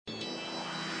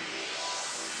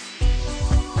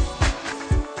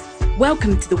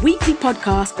Welcome to the weekly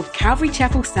podcast of Calvary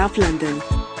Chapel, South London,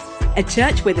 a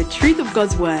church where the truth of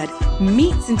God's word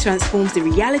meets and transforms the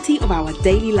reality of our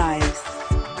daily lives.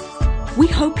 We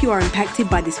hope you are impacted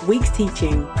by this week's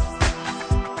teaching.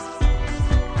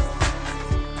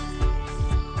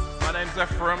 My name's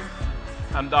Efrem,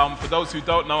 and for those who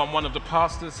don't know, I'm one of the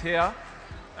pastors here,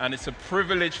 and it's a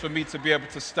privilege for me to be able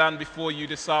to stand before you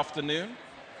this afternoon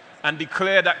and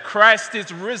declare that Christ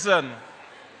is risen.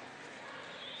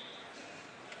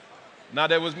 Now,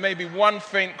 there was maybe one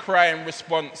faint cry in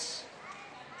response,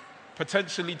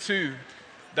 potentially two,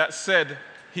 that said,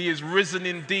 "He is risen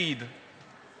indeed."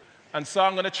 And so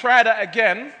I'm going to try that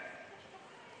again.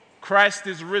 Christ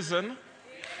is risen.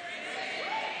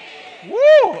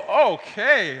 Woo!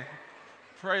 Okay.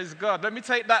 Praise God. Let me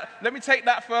take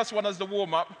that first one as the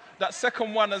warm-up, that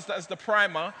second one as the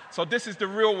primer. So this is the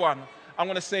real one. I'm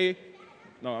going to say,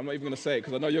 no, I'm not even going to say it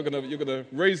because I know you're going to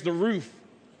raise the roof.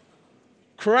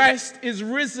 Christ is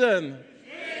risen.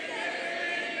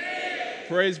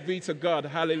 Praise be to God.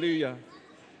 Hallelujah.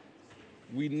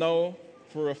 We know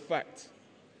for a fact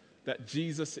that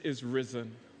Jesus is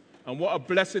risen. And what a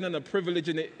blessing and a privilege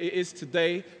it is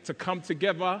today to come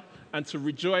together and to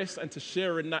rejoice and to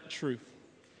share in that truth.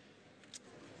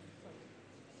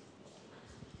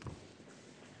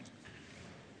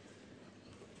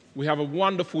 We have a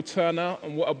wonderful turnout,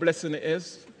 and what a blessing it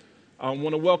is. I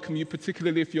want to welcome you,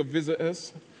 particularly if you're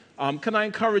visitors. Can I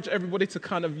encourage everybody to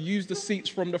kind of use the seats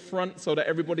from the front so that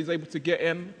everybody's able to get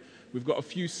in? We've got a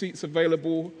few seats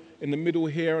available in the middle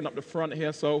here and up the front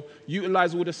here, so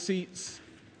utilize all the seats.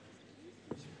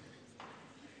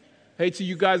 Hey, to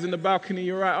you guys in the balcony,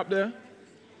 you right up there?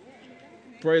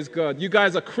 Praise God. You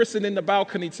guys are christening the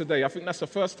balcony today. I think that's the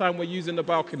first time we're using the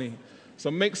balcony.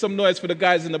 So make some noise for the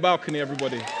guys in the balcony,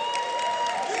 everybody.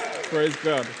 Praise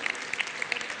God.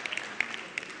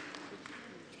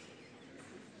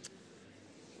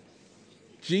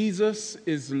 Jesus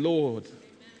is Lord.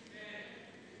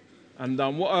 And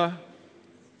what a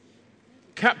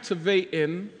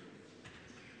captivating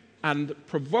and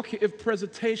provocative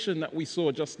presentation that we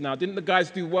saw just now. Didn't the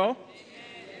guys do well?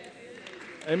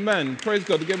 Amen. Praise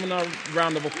God. Give them a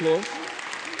round of applause.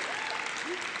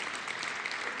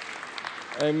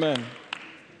 Amen.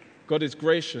 God is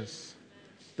gracious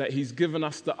that He's given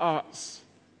us the arts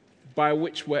by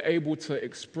which we're able to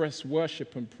express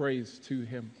worship and praise to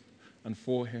Him and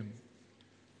for Him.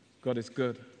 God is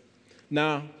good.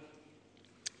 Now,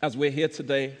 as we're here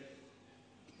today,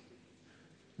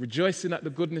 rejoicing at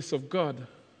the goodness of God,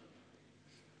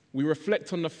 we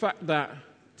reflect on the fact that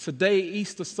today,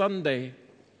 Easter Sunday,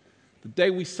 the day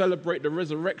we celebrate the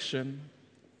resurrection,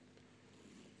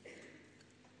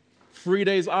 3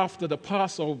 days after the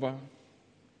Passover,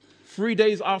 3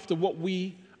 days after what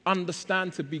we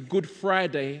understand to be Good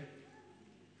Friday,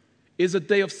 is a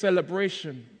day of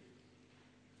celebration.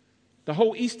 The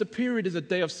whole Easter period is a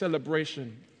day of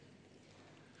celebration.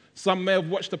 Some may have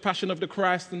watched The Passion of the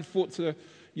Christ and thought to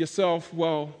yourself,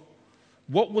 well,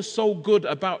 what was so good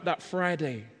about that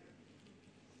Friday?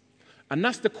 And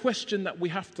that's the question that we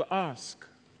have to ask.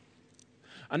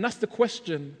 And that's the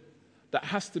question that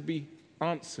has to be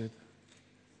answered.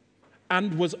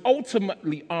 And was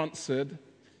ultimately answered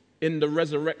in the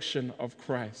resurrection of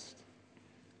Christ.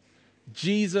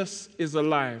 Jesus is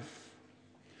alive.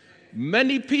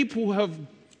 Many people have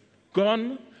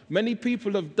gone, many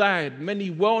people have died, many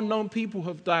well-known people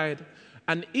have died,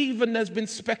 and even there's been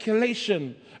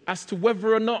speculation as to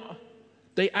whether or not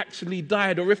they actually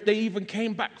died or if they even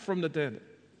came back from the dead.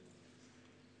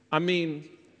 I mean,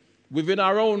 within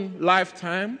our own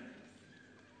lifetime,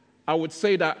 I would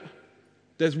say that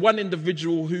there's one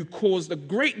individual who caused a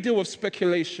great deal of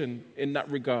speculation in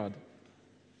that regard.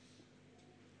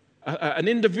 An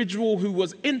individual who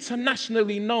was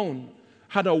internationally known,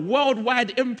 had a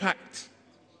worldwide impact.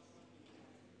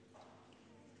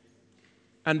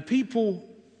 And people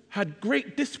had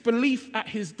great disbelief at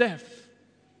his death.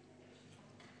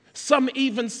 Some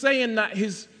even saying that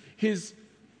his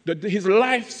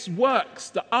life's works,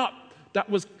 the art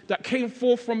that came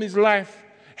forth from his life,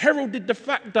 heralded the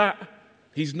fact that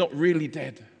he's not really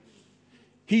dead.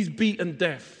 He's beaten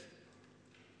death.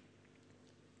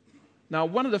 Now,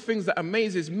 one of the things that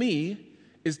amazes me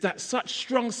is that such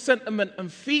strong sentiment and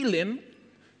feeling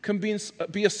can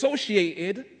be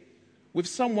associated with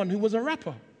someone who was a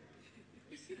rapper.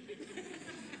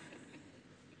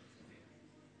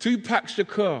 Tupac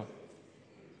Shakur.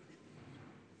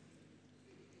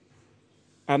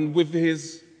 And with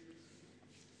his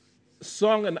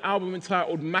song and album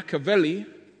entitled Machiavelli,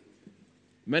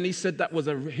 many said that was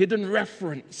a hidden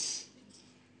reference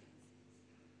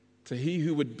to he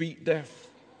who would beat death.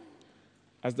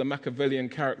 as the Machiavellian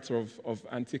character of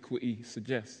antiquity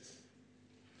suggests.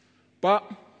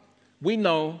 But we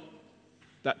know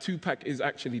that Tupac is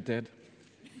actually dead.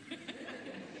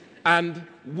 And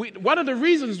one of the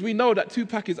reasons we know that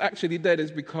Tupac is actually dead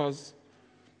is because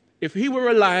if he were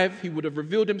alive, he would have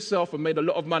revealed himself and made a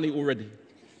lot of money already.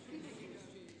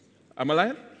 Am I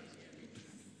lying?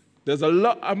 There's a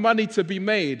lot of money to be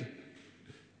made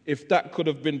if that could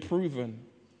have been proven.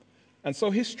 And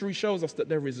so history shows us that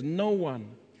there is no one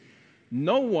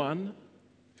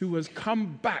who has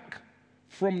come back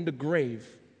from the grave.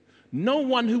 No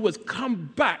one who has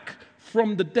come back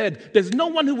from the dead. There's no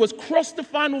one who has crossed the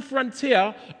final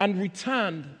frontier and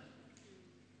returned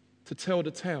to tell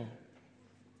the tale,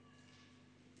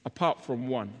 apart from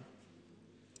one.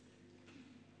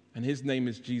 And his name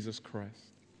is Jesus Christ.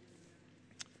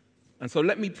 And so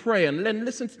let me pray and then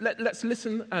let's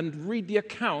listen and read the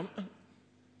account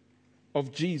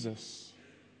of Jesus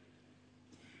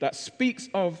that speaks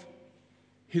of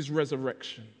his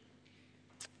resurrection.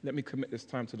 Let me commit this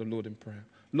time to the Lord in prayer.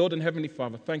 Lord and Heavenly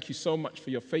Father, thank you so much for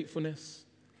your faithfulness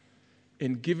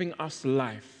in giving us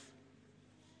life,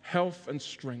 health, and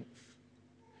strength.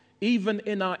 Even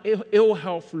in our ill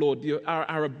health, Lord,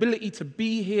 our ability to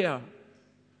be here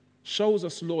shows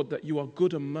us, Lord, that you are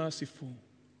good and merciful.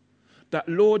 That,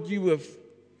 Lord, you have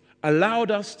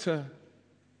allowed us to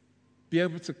be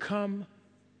able to come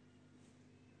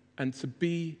and to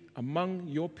be among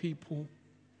your people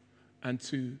and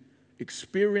to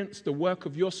experience the work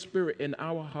of your Spirit in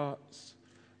our hearts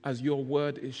as your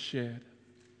word is shared.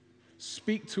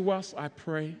 Speak to us, I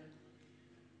pray.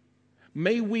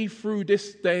 May we, through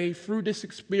this day, through this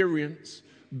experience,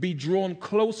 be drawn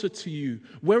closer to you,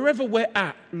 wherever we're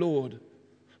at, Lord.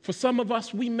 For some of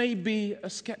us, we may be a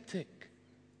skeptic.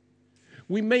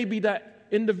 We may be that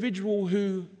individual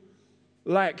who,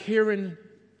 like hearing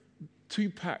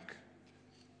Tupac,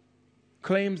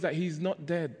 claims that he's not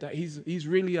dead, that he's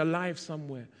really alive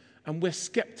somewhere, and we're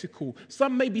skeptical.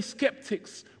 Some may be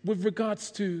skeptics with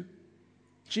regards to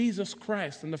Jesus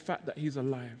Christ and the fact that he's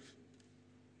alive.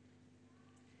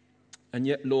 And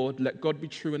yet, Lord, let God be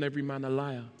true and every man a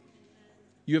liar.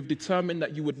 You have determined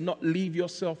that you would not leave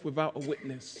yourself without a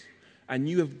witness, and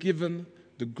you have given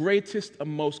the greatest and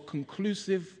most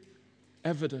conclusive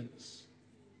evidence.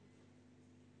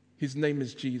 His name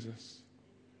is Jesus.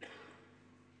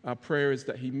 Our prayer is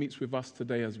that he meets with us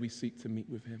today as we seek to meet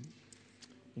with him.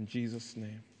 In Jesus'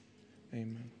 name,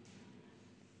 amen.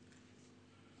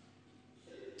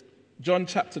 John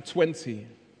chapter 20.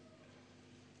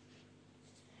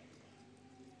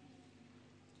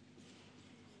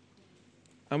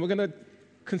 And we're going to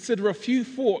consider a few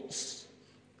thoughts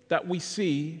that we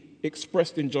see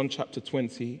expressed in John chapter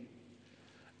 20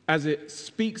 as it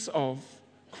speaks of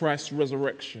Christ's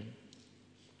resurrection.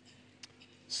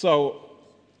 So,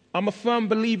 I'm a firm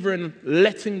believer in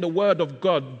letting the word of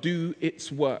God do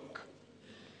its work.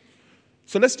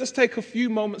 So let's just take a few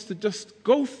moments to just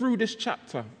go through this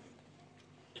chapter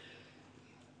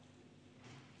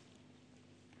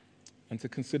and to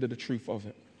consider the truth of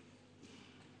it.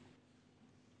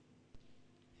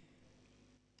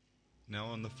 Now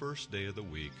on the first day of the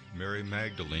week, Mary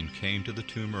Magdalene came to the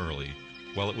tomb early,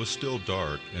 while it was still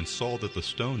dark, and saw that the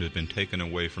stone had been taken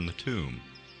away from the tomb.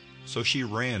 So she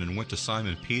ran and went to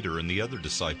Simon Peter and the other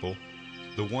disciple,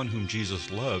 the one whom Jesus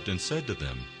loved, and said to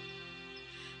them,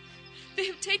 "They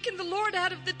have taken the Lord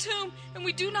out of the tomb, and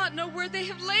we do not know where they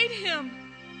have laid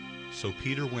him." So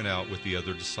Peter went out with the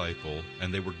other disciple,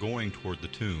 and they were going toward the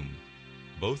tomb.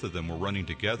 Both of them were running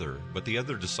together, but the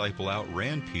other disciple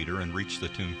outran Peter and reached the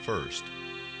tomb first.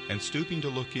 And stooping to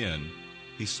look in,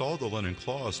 he saw the linen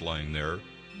cloths lying there,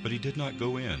 but he did not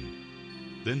go in.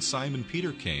 Then Simon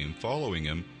Peter came, following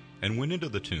him, and went into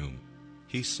the tomb.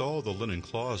 He saw the linen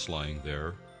cloths lying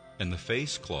there, and the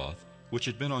face cloth, which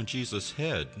had been on Jesus'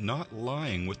 head, not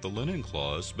lying with the linen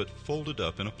cloths, but folded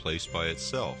up in a place by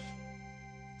itself.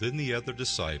 Then the other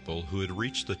disciple, who had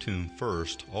reached the tomb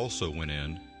first, also went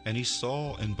in, and he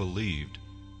saw and believed,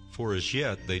 for as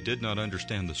yet they did not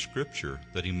understand the scripture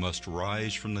that he must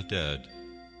rise from the dead.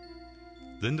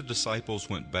 Then the disciples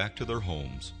went back to their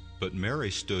homes, but Mary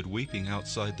stood weeping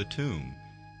outside the tomb.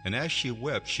 And as she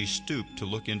wept, she stooped to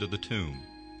look into the tomb.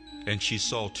 And she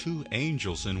saw 2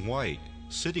 angels in white,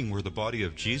 sitting where the body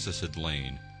of Jesus had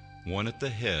lain, one at the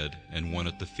head and one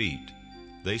at the feet.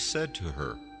 They said to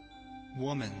her,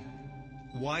 "Woman,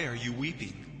 why are you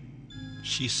weeping?"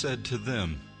 She said to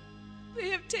them, "They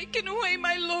have taken away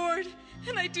my Lord,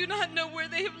 and I do not know where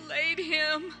they have laid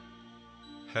him."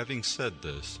 Having said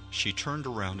this, she turned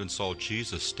around and saw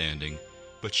Jesus standing,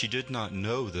 but she did not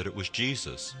know that it was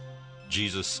Jesus.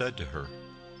 Jesus said to her,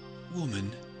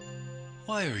 "Woman,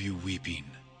 Why are you weeping?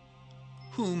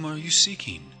 Whom are you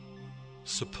seeking?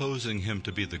 Supposing him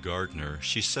to be the gardener,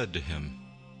 she said to him,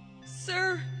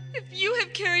 Sir, if you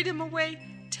have carried him away,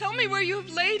 tell me where you have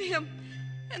laid him,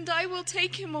 and I will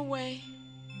take him away.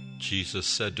 Jesus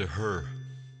said to her,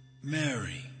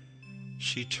 Mary.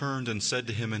 She turned and said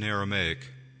to him in Aramaic,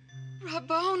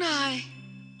 Rabboni,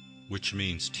 which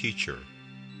means teacher.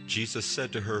 Jesus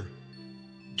said to her,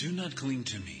 Do not cling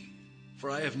to me, for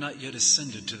I have not yet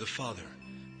ascended to the Father.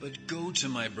 But go to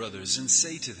my brothers and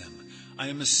say to them, I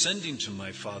am ascending to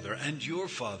my Father and your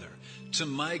Father, to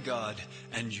my God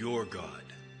and your God.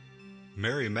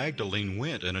 Mary Magdalene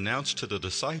went and announced to the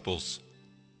disciples,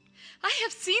 I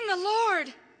have seen the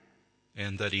Lord.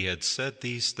 and that he had said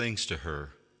these things to her.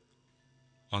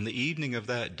 On the evening of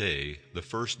that day, the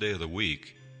first day of the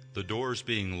week, the doors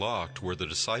being locked where the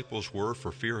disciples were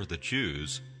for fear of the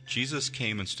Jews, Jesus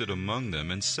came and stood among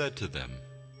them and said to them,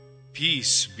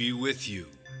 Peace be with you.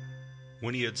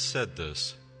 When he had said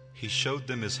this, he showed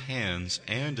them his hands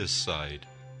and his side.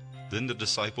 Then the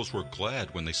disciples were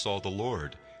glad when they saw the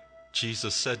Lord.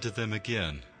 Jesus said to them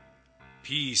again,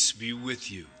 Peace be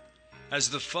with you. As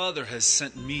the Father has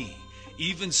sent me,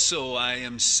 even so I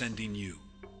am sending you.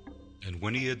 And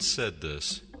when he had said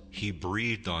this, he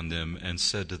breathed on them and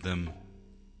said to them,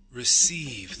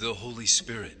 Receive the Holy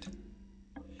Spirit.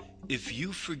 If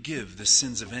you forgive the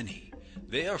sins of any,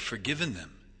 they are forgiven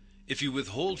them. If you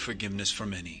withhold forgiveness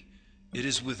from any, it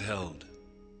is withheld.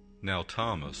 Now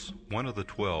Thomas, one of the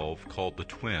 12, called the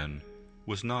twin,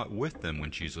 was not with them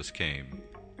when Jesus came.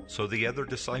 So the other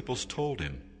disciples told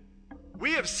him.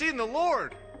 We have seen the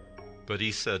Lord. But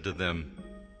he said to them,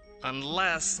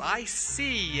 Unless I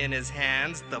see in his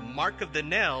hands the mark of the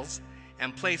nails,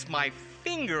 and place my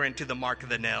finger into the mark of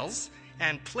the nails,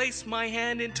 and place my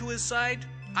hand into his side,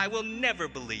 I will never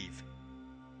believe.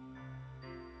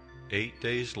 8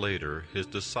 days later, his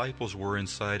disciples were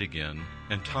inside again,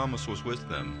 and Thomas was with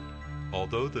them.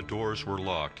 Although the doors were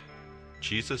locked,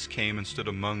 Jesus came and stood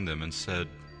among them and said,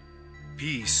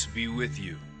 Peace be with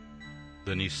you.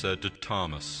 Then he said to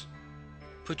Thomas,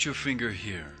 Put your finger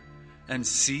here, and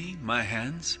see my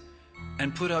hands,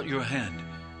 and put out your hand,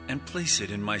 and place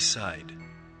it in my side.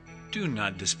 Do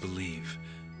not disbelieve,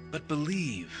 but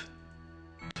believe.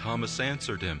 Thomas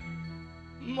answered him,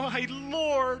 My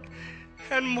Lord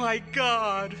and my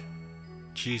God.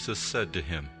 Jesus said to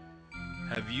him,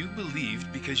 Have you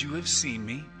believed because you have seen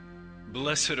me?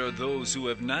 Blessed are those who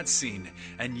have not seen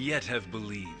and yet have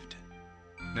believed.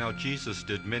 Now Jesus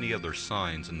did many other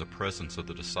signs in the presence of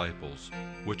the disciples,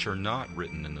 which are not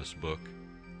written in this book,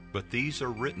 but these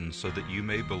are written so that you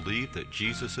may believe that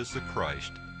Jesus is the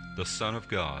Christ, the Son of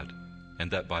God, and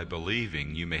that by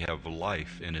believing you may have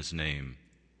life in his name.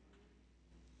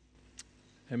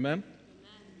 Amen?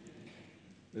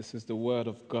 This is the word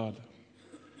of God.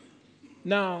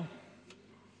 Now,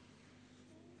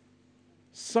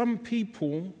 some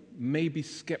people may be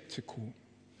skeptical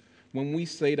when we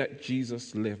say that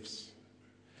Jesus lives.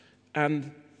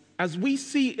 And as we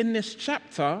see in this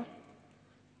chapter,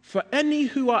 for any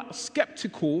who are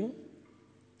skeptical,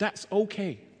 that's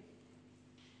okay.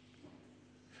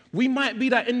 We might be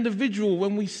that individual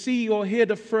when we see or hear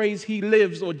the phrase, he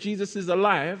lives or Jesus is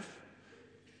alive.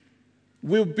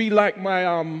 We'll be like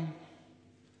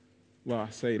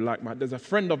there's a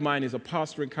friend of mine, he's a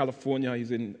pastor in California, he's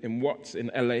in Watts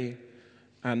in LA,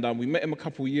 and we met him a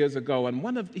couple of years ago,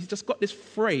 and he's just got this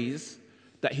phrase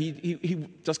that he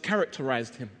just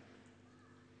characterized him.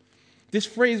 This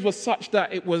phrase was such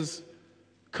that it was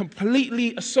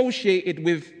completely associated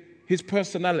with his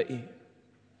personality.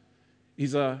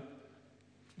 He's a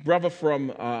brother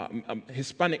from a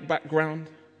Hispanic background,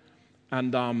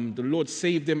 and the Lord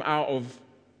saved him out of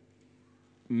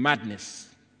madness.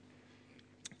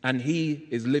 And he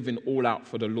is living all out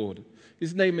for the Lord.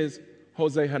 His name is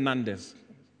Jose Hernandez.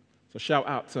 So shout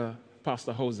out to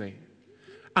Pastor Jose.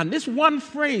 And this one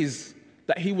phrase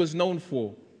that he was known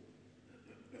for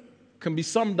can be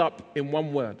summed up in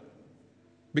one word,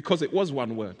 because it was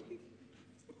one word.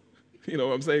 You know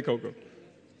what I'm saying, Coco?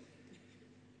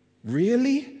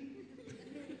 Really?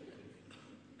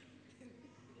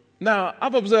 Now,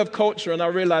 I've observed culture, and I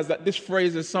realize that this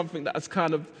phrase is something that has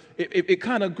kind of, it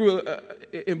kind of grew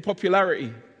in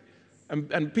popularity.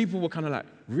 And people were kind of like,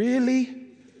 really?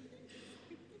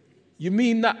 You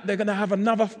mean that they're going to have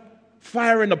another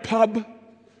fire in a pub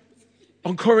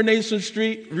on Coronation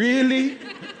Street? Really?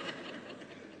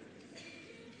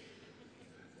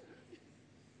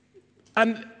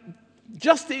 And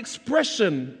just the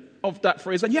expression of that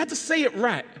phrase, and you had to say it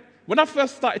right. When I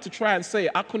first started to try and say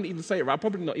it, I couldn't even say it right. I'm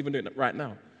probably not even doing it right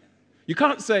now. You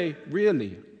can't say,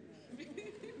 really.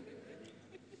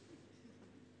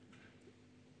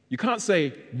 You can't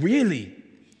say, really?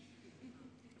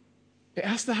 It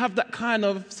has to have that kind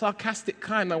of sarcastic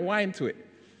kind of whine to it.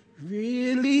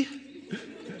 Really?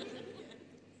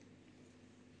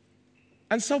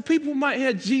 And so people might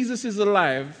hear Jesus is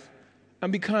alive and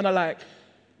be kind of like,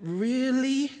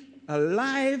 really?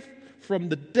 Alive? From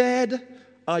the dead?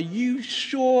 Are you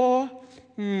sure?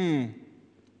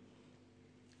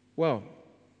 Well,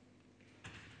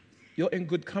 you're in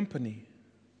good company,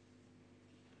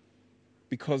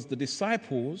 because the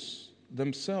disciples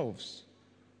themselves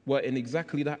were in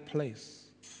exactly that place,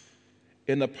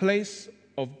 in a place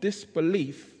of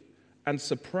disbelief and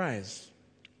surprise.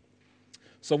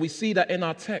 So we see that in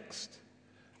our text,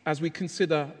 as we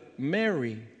consider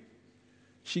Mary,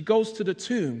 she goes to the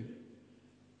tomb,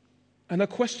 and her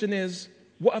question is,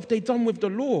 what have they done with the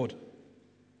Lord?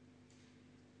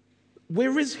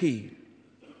 Where is he?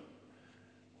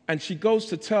 And she goes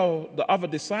to tell the other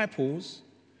disciples,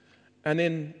 and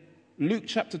in Luke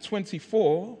chapter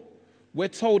 24, we're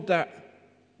told that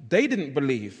they didn't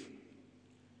believe.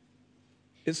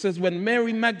 It says, when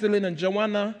Mary Magdalene and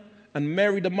Joanna and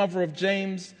Mary, the mother of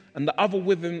James, and the other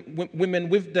women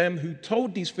with them who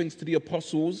told these things to the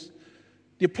apostles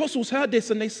heard this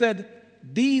and they said,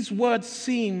 these words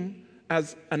seem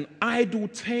as an idle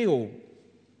tale.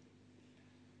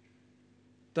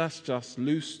 That's just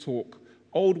loose talk.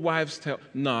 Old wives' tale.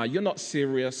 Nah, you're not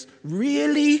serious.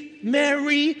 Really?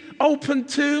 Mary? Open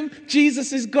tomb?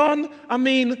 Jesus is gone? I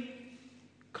mean,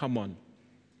 come on.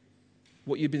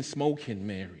 What you been smoking,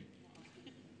 Mary?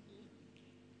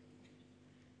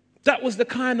 That was the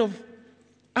kind of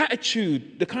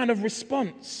attitude, the kind of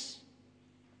response.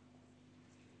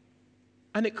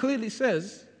 And it clearly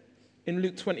says in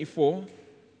Luke 24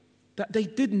 that they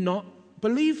did not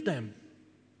believe them.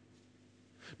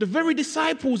 The very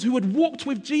disciples who had walked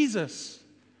with Jesus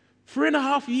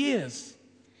 3.5 years,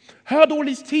 heard all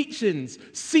his teachings,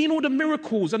 seen all the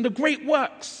miracles and the great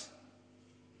works,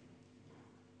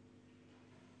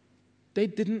 they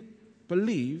didn't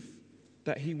believe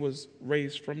that he was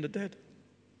raised from the dead.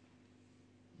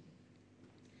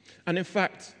 And in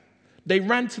fact, they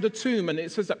ran to the tomb, and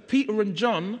it says that Peter and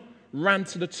John ran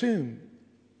to the tomb.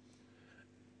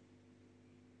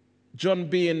 John,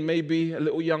 being maybe a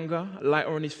little younger,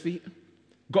 lighter on his feet,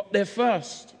 got there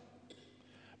first.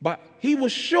 But he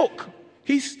was shook.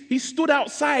 He stood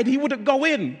outside. He wouldn't go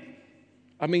in.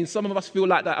 I mean, some of us feel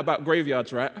like that about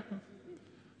graveyards, right?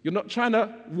 You're not trying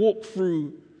to walk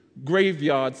through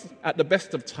graveyards at the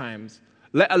best of times,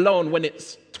 let alone when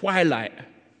it's twilight.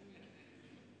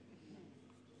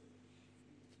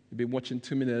 You've been watching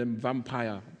too many of them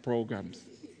vampire programs.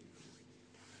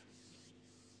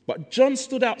 But John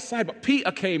stood outside, but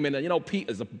Peter came in, and you know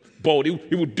Peter's a bold.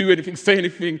 He would do anything, say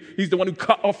anything. He's the one who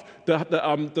cut off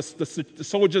the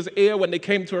soldier's ear when they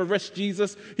came to arrest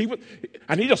Jesus.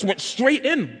 And he just went straight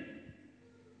in.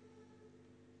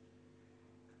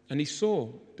 And he saw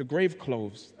the grave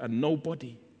clothes and no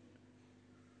body.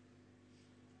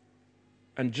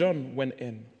 And John went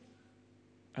in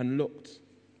and looked.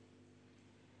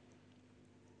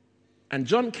 And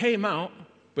John came out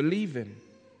believing.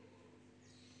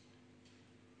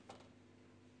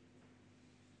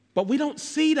 But we don't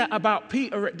see that about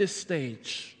Peter at this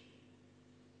stage.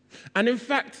 And in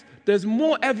fact, there's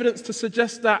more evidence to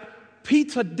suggest that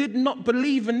Peter did not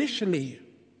believe initially,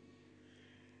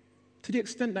 to the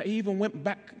extent that he even went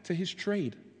back to his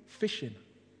trade, fishing.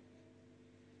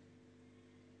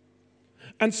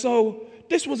 And so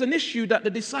this was an issue that the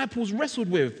disciples wrestled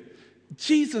with.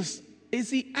 Jesus, is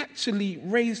he actually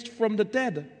raised from the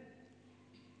dead?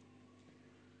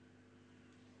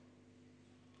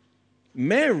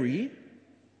 Mary,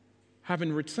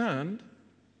 having returned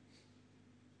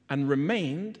and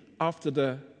remained after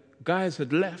the guys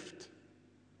had left,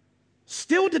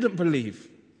 still didn't believe.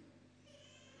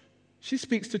 She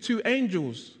speaks to 2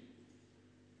 angels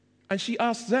and she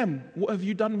asks them, what have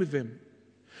you done with him?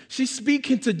 She's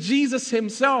speaking to Jesus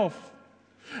himself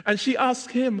and she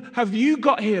asks him, have you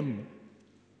got him?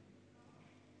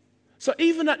 So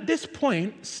even at this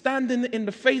point, standing in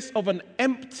the face of an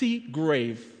empty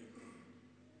grave,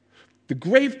 the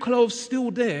grave clothes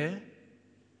still there,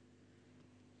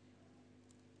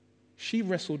 she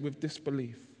wrestled with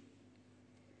disbelief.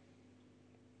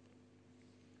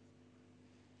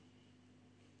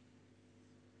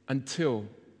 Until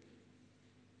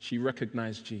she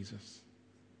recognized Jesus.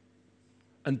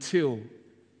 Until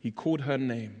he called her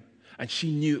name and she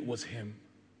knew it was him.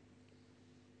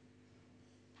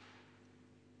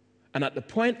 And at the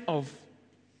point of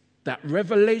that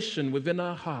revelation within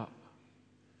her heart,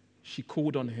 she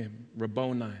called on him,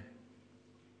 Rabboni.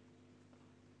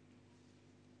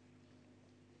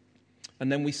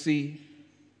 And then we see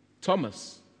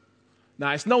Thomas.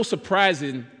 Now, it's no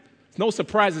surprises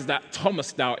that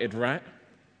Thomas doubted, right?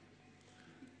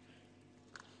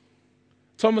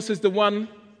 Thomas is the one,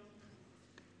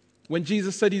 when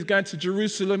Jesus said he's going to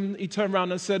Jerusalem, he turned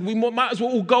around and said, we might as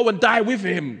well all go and die with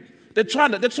him. They're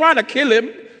trying to kill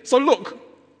him. So look,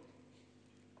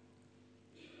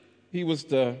 he was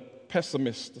the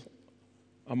pessimist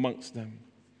amongst them.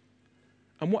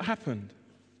 And what happened?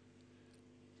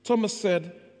 Thomas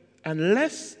said,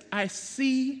 unless I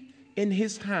see in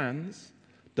his hands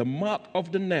the mark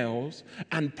of the nails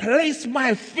and place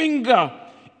my finger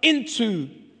into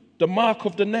the mark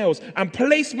of the nails and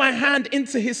place my hand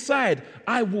into his side,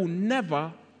 I will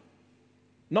never,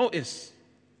 notice,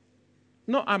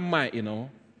 not I might,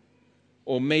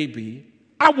 or maybe,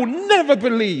 I will never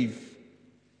believe.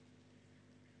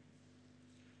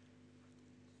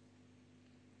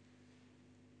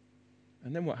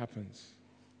 And then what happens?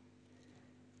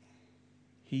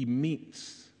 He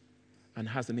meets and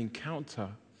has an encounter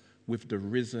with the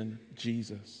risen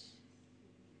Jesus.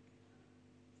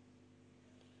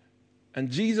 And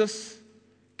Jesus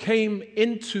came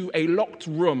into a locked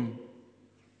room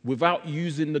without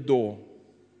using the door.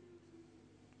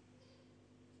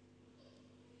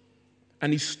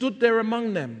 And he stood there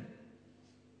among them.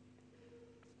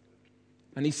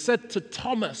 And he said to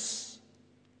Thomas,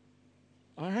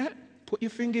 all right, put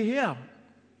your finger here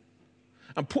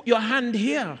and put your hand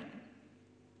here.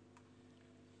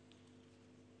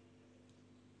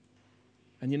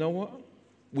 And you know what?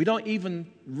 We don't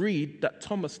even read that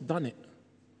Thomas done it.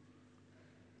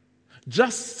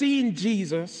 Just seeing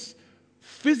Jesus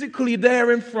physically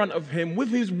there in front of him with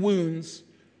his wounds,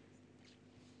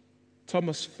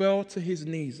 Thomas fell to his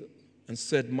knees and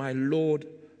said, my Lord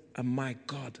and my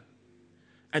God.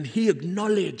 And he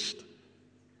acknowledged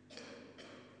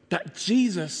that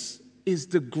Jesus is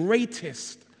the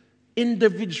greatest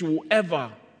individual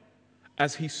ever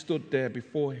as he stood there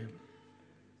before him.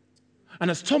 And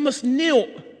as Thomas knelt,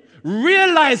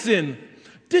 realizing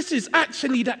this is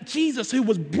actually that Jesus who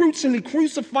was brutally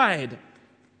crucified,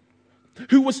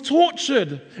 who was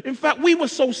tortured. In fact, we were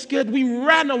so scared, we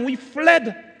ran and we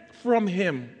fled from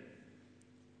him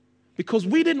because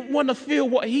we didn't want to feel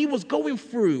what he was going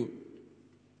through.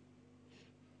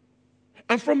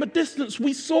 And from a distance,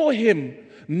 we saw him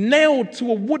nailed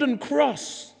to a wooden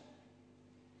cross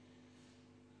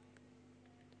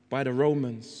by the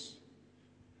Romans,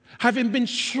 having been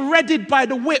shredded by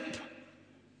the whip,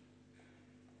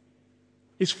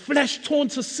 his flesh torn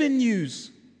to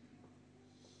sinews.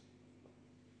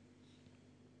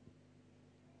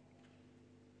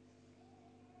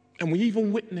 And we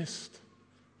even witnessed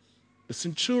the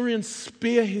centurion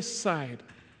spear his side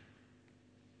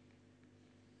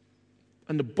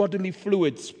and the bodily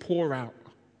fluids pour out,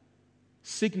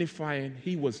 signifying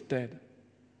he was dead.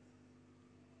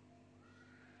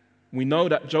 We know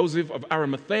that Joseph of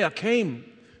Arimathea came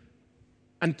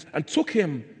and took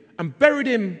him and buried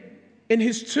him in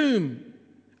his tomb.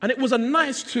 And it was a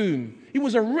nice tomb. He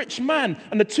was a rich man,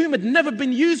 and the tomb had never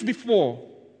been used before.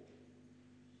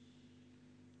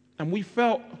 And we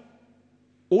felt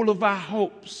all of our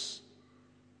hopes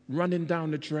running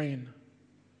down the drain,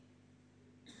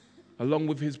 along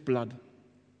with his blood.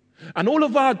 And all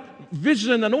of our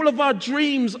vision and all of our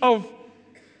dreams of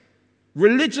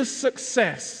religious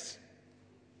success,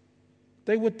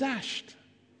 they were dashed.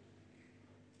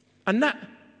 And that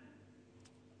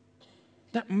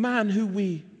man who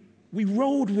we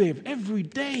rode with every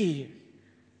day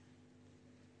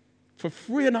for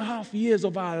 3.5 years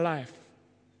of our life,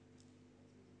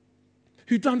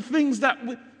 who done things that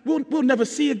we'll never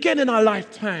see again in our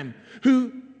lifetime,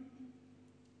 who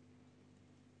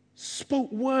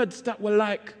spoke words that were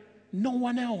like no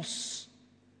one else.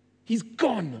 He's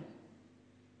gone.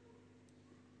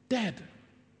 Dead.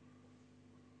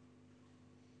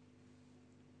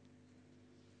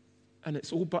 And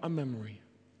it's all but a memory.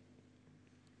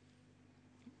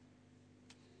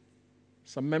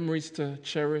 Some memories to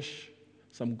cherish,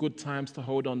 some good times to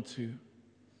hold on to.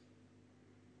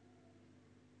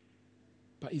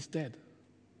 But he's dead.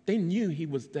 They knew he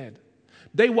was dead.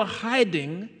 They were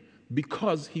hiding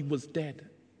because he was dead.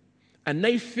 And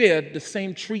they feared the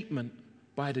same treatment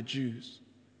by the Jews.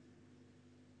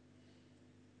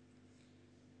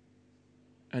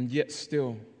 And yet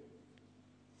still,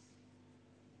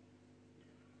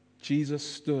 Jesus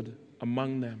stood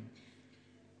among them.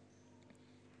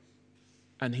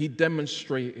 And he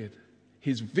demonstrated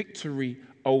his victory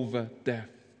over death.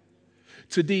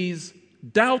 To these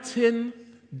doubting,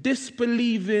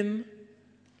 disbelieving,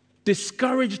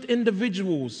 discouraged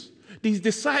individuals, these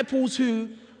disciples who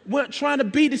weren't trying to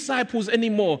be disciples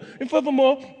anymore. And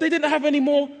furthermore, they didn't have any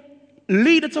more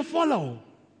leader to follow.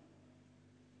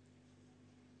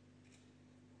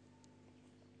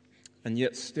 And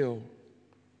yet still,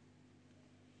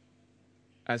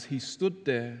 as he stood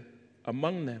there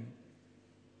among them,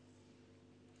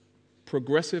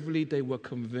 progressively they were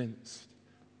convinced.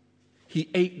 He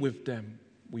ate with them,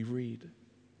 we read.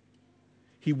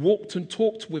 He walked and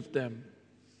talked with them.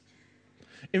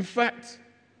 In fact,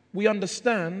 we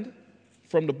understand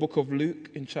from the book of Luke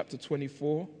in chapter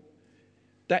 24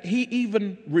 that he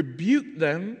even rebuked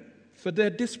them for their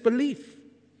disbelief.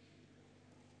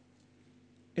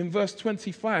 In verse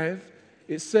 25,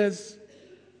 it says,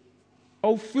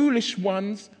 "O foolish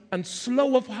ones, and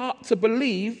slow of heart to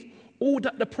believe all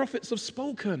that the prophets have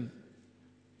spoken."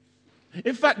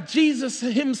 In fact, Jesus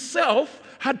himself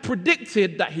had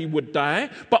predicted that he would die,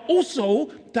 but also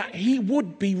that he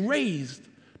would be raised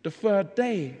the third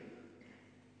day.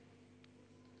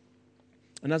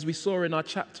 And as we saw in our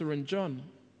chapter in John,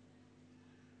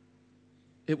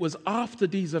 it was after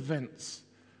these events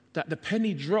that the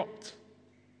penny dropped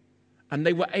and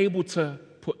they were able to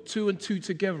put two and two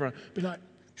together and be like,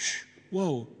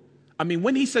 whoa. I mean,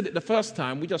 when he said it the first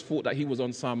time, we just thought that he was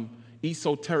on some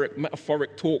esoteric,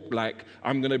 metaphoric talk like,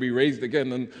 I'm going to be raised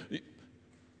again. And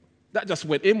that just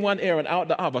went in one ear and out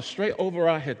the other, straight over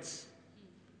our heads.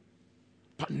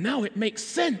 But now it makes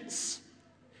sense.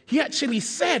 He actually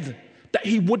said that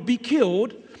he would be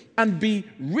killed and be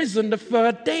risen the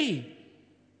third day.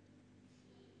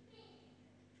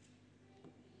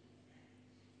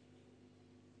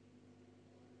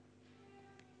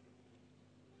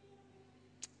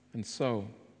 And so,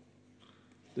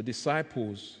 the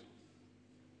disciples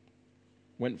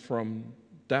went from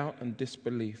doubt and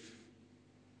disbelief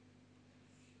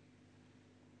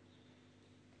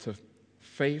to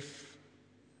faith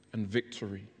and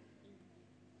victory.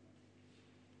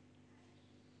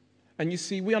 And you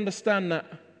see, we understand that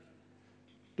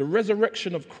the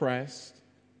resurrection of Christ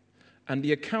and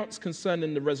the accounts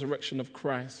concerning the resurrection of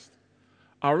Christ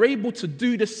are able to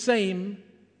do the same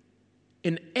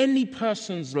in any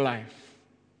person's life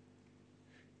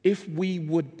if we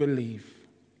would believe.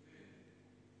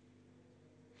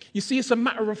 You see, it's a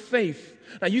matter of faith.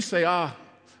 Now you say,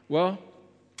 well,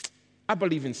 I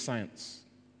believe in science.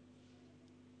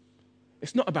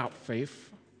 It's not about faith,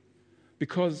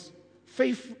 because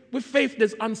with faith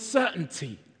there's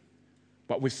uncertainty,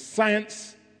 but with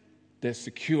science there's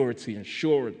security and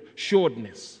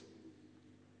sureness.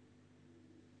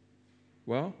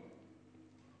 Well,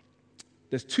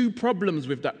 there's two problems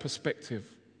with that perspective.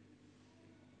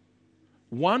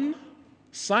 One,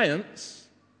 science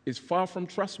is far from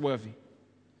trustworthy.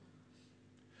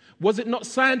 Was it not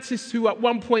scientists who at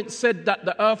one point said that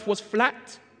the earth was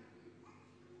flat?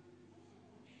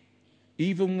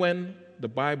 Even when the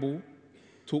Bible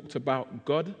talked about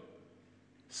God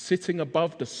sitting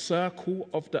above the circle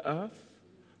of the earth,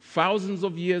 thousands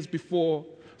of years before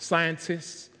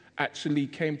scientists actually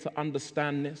came to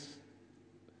understand this.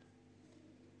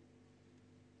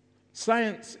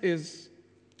 Science is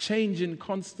changing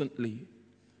constantly,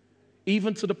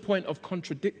 even to the point of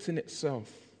contradicting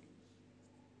itself.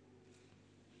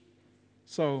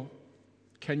 So,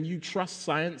 can you trust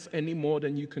science any more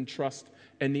than you can trust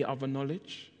any other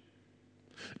knowledge?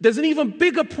 There's an even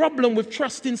bigger problem with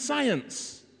trusting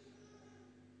science.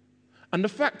 And the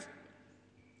fact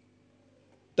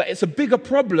that it's a bigger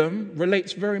problem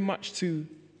relates very much to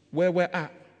where we're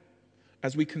at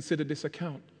as we consider this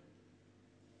account.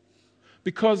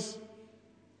 Because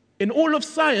in all of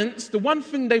science, the one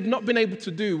thing they've not been able to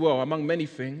do, well, among many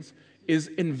things, is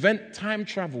invent time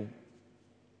travel.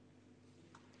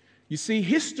 You see,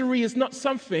 history is not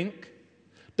something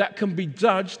that can be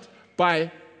judged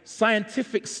by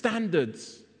scientific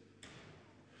standards.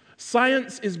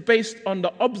 Science is based on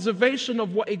the observation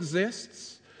of what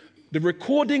exists, the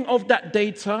recording of that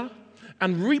data,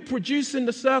 and reproducing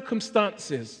the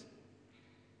circumstances.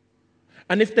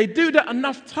 And if they do that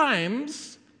enough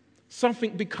times,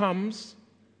 something becomes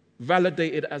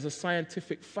validated as a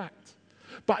scientific fact.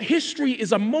 But history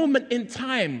is a moment in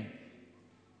time.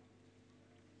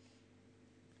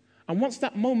 And once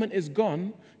that moment is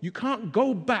gone, you can't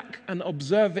go back and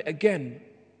observe it again,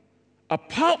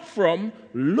 apart from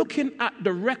looking at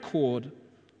the record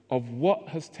of what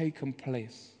has taken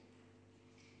place.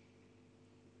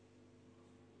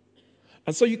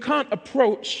 And so you can't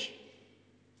approach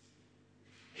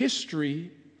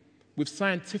history with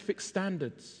scientific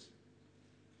standards.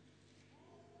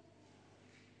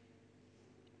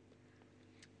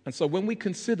 And so when we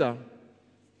consider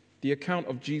the account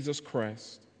of Jesus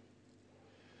Christ,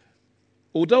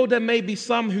 Although there may be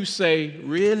some who say,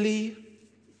 really?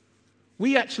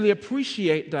 We actually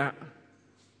appreciate that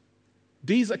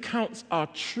these accounts are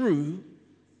true,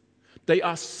 they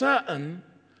are certain,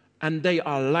 and they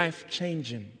are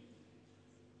life-changing.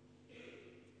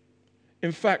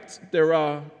 In fact, there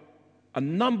are a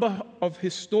number of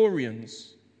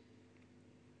historians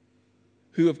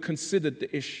who have considered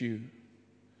the issue.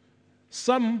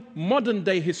 Some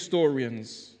modern-day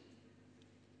historians,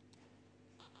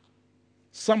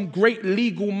 some great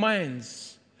legal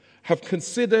minds have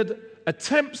considered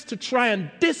attempts to try and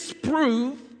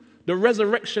disprove the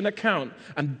resurrection account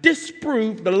and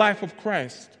disprove the life of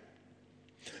Christ.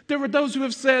 There are those who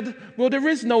have said, well, there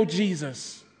is no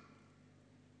Jesus.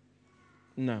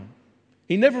 No,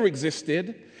 he never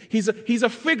existed. He's a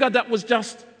figure that was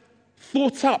just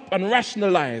thought up and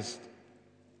rationalized,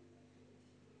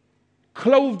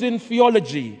 clothed in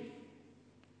theology,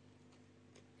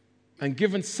 and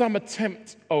given some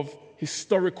attempt of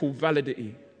historical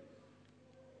validity.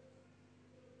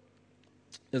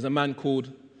 There's a man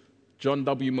called John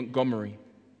W. Montgomery,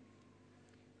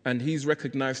 and he's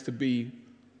recognized to be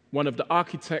one of the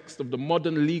architects of the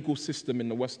modern legal system in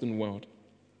the Western world.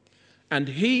 And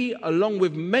he, along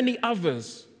with many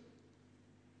others,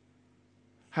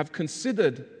 have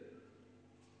considered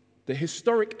the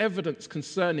historic evidence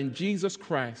concerning Jesus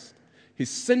Christ, his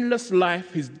sinless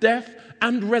life, his death,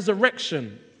 and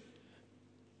resurrection.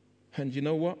 And you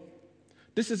know what?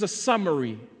 This is a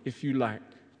summary, if you like,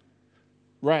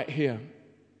 right here,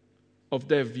 of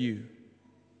their view.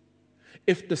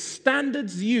 If the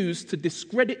standards used to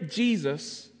discredit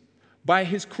Jesus by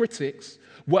his critics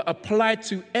were applied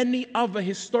to any other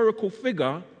historical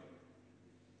figure,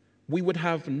 we would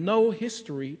have no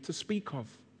history to speak of.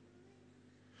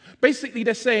 Basically,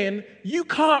 they're saying, you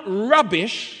can't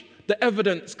rubbish the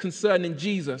evidence concerning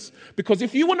Jesus, because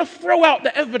if you want to throw out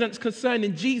the evidence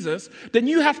concerning Jesus, then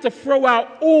you have to throw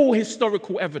out all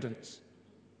historical evidence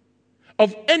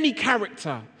of any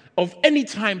character, of any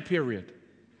time period.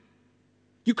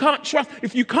 You can't trust,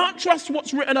 if you can't trust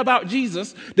what's written about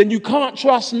Jesus, then you can't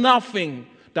trust nothing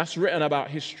that's written about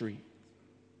history.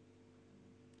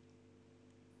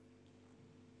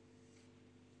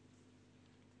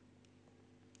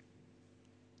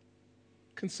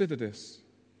 Consider this.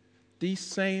 These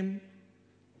same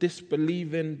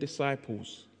disbelieving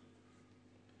disciples,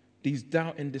 these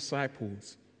doubting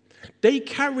disciples, they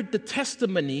carried the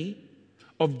testimony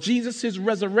of Jesus'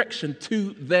 resurrection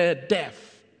to their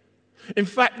death. In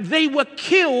fact, they were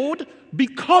killed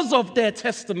because of their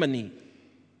testimony.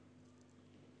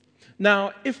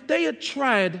 Now, if they had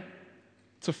tried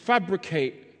to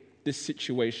fabricate this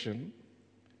situation,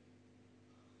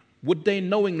 would they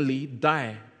knowingly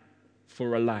die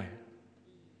for a lie?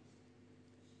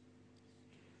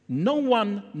 No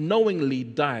one knowingly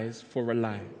dies for a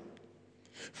lie.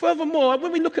 Furthermore,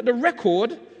 when we look at the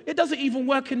record, it doesn't even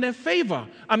work in their favor.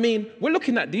 I mean, we're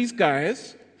looking at these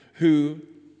guys who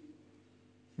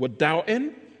were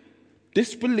doubting,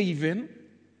 disbelieving,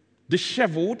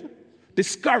 disheveled,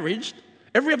 discouraged,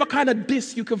 every other kind of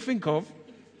dis you can think of.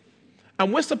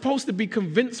 And we're supposed to be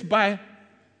convinced by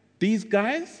these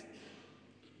guys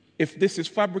if this is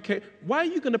fabricated. Why are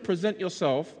you going to present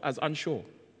yourself as unsure?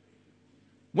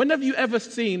 When have you ever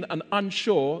seen an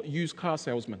unsure used car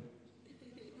salesman?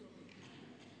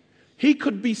 He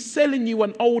could be selling you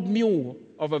an old mule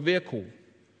of a vehicle,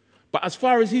 but as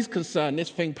far as he's concerned, this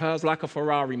thing purrs like a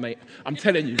Ferrari, mate. I'm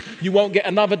telling you, you won't get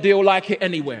another deal like it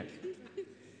anywhere.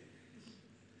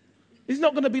 He's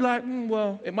not going to be like,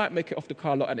 well, it might make it off the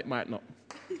car lot and it might not.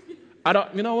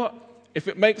 You know what? If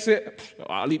it makes it,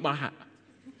 I'll eat my hat.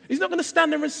 He's not going to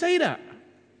stand there and say that.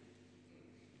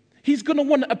 He's going to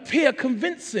want to appear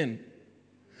convincing.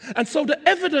 And so the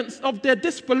evidence of their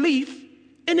disbelief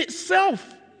in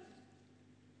itself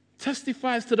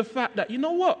testifies to the fact that, you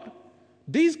know what?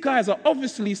 These guys are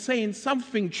obviously saying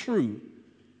something true,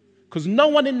 because no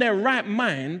one in their right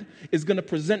mind is going to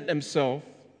present themselves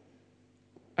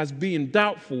as being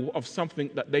doubtful of something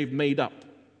that they've made up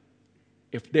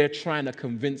if they're trying to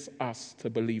convince us to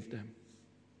believe them.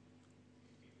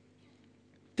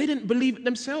 They didn't believe it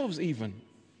themselves even.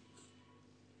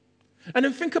 And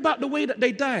then think about the way that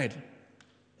they died.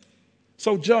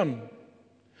 So John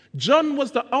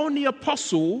was the only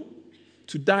apostle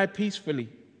to die peacefully.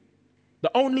 The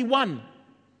only one.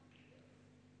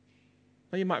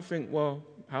 Now you might think, well,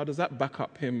 how does that back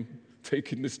up him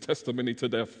taking this testimony to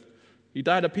death? He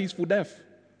died a peaceful death.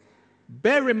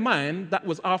 Bear in mind, that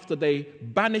was after they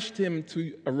banished him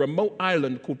to a remote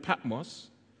island called Patmos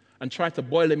and tried to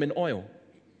boil him in oil.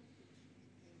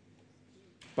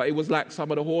 But it was like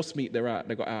some of the horse meat they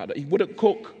got out. He wouldn't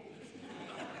cook.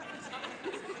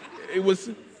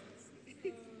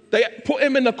 They put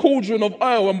him in a cauldron of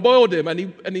oil and boiled him, and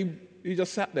he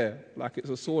just sat there like it's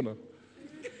a sauna.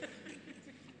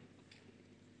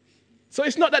 So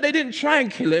it's not that they didn't try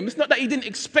and kill him. It's not that he didn't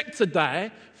expect to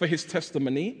die for his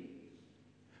testimony.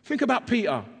 Think about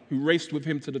Peter, who raced with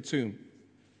him to the tomb.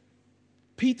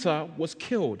 Peter was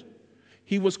killed.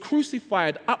 He was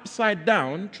crucified upside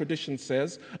down, tradition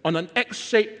says, on an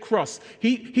X-shaped cross.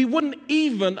 He wouldn't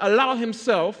even allow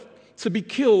himself to be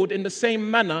killed in the same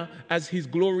manner as his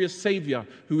glorious Savior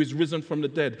who is risen from the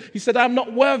dead. He said, I'm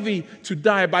not worthy to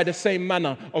die by the same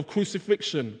manner of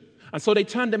crucifixion. And so they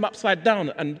turned him upside down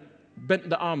and bent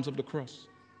the arms of the cross.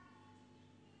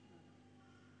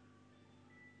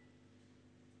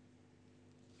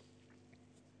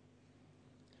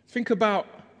 Think about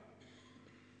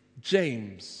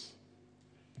James,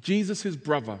 Jesus'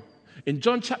 brother. In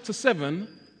John chapter 7,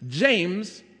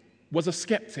 James was a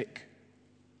skeptic.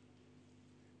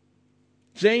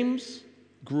 James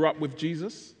grew up with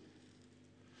Jesus.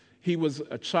 He was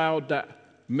a child that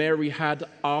Mary had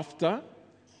after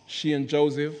she and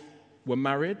Joseph were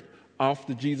married,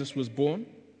 after Jesus was born.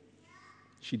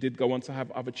 She did go on to have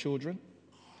other children.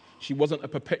 She wasn't a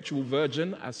perpetual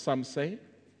virgin, as some say.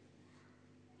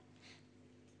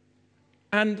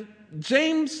 And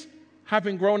James,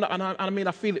 having grown up, and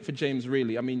I feel it for James,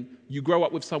 really. I mean, you grow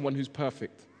up with someone who's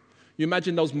perfect. You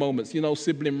imagine those moments,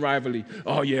 sibling rivalry.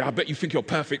 Oh, yeah, I bet you think you're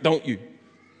perfect, don't you?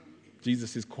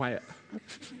 Jesus is quiet.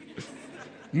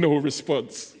 No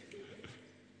response.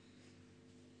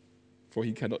 For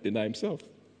he cannot deny himself.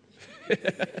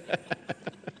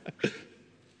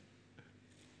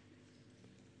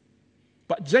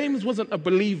 But James wasn't a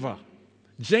believer.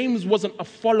 James wasn't a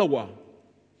follower.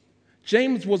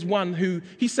 James was one who,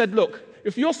 he said, look,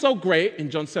 if you're so great, in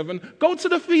John 7, go to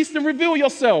the feast and reveal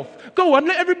yourself. Go on,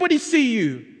 let everybody see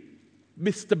you,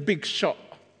 Mr. Big Shot.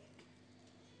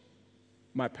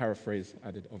 My paraphrase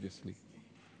added, obviously.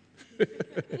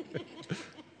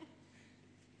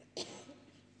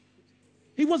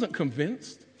 He wasn't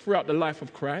convinced throughout the life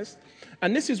of Christ.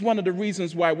 And this is one of the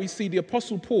reasons why we see the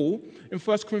Apostle Paul in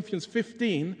 1 Corinthians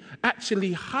 15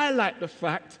 actually highlight the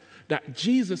fact that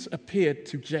Jesus appeared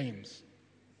to James.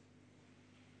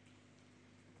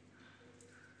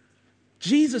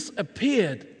 Jesus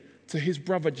appeared to his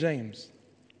brother James.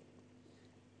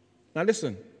 Now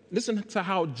listen to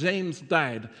how James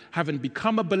died, having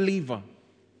become a believer.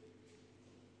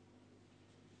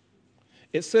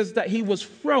 It says that he was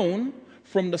thrown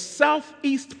from the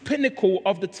southeast pinnacle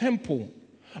of the temple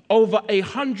over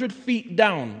 100 feet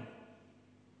down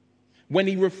when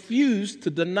he refused to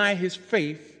deny his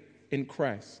faith in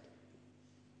Christ.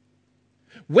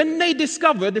 When they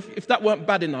discovered, if that weren't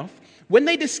bad enough, when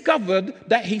they discovered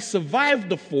that he survived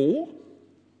the fall,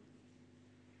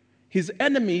 his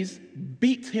enemies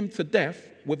beat him to death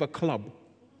with a club.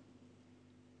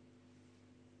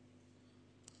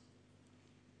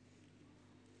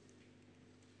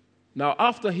 Now,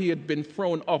 after he had been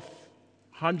thrown off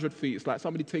 100 feet, it's like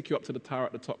somebody take you up to the tower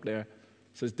at the top there,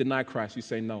 says, deny Christ. You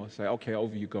say no. I say, okay,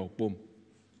 over you go. Boom.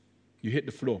 You hit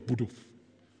the floor. Budoof.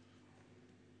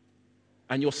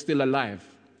 And you're still alive.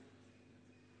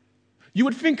 You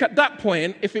would think at that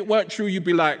point, if it weren't true, you'd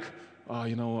be like, oh,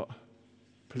 you know what?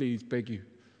 Please, beg you.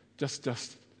 Just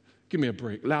give me a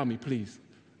break. Allow me, please.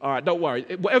 All right, don't worry.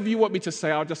 Whatever you want me to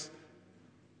say, I'll just...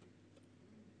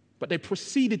 But they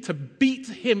proceeded to beat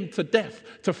him to death,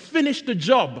 to finish the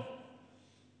job.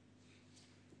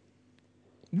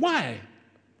 Why?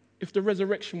 If the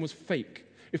resurrection was fake,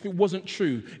 if it wasn't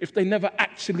true, if they never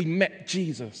actually met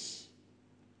Jesus.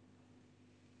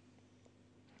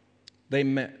 They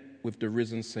met with the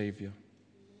risen Savior.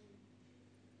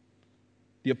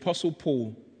 The Apostle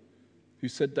Paul, who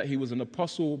said that he was an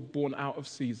apostle born out of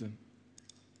season.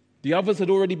 The others had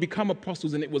already become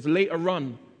apostles, and it was later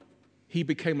on he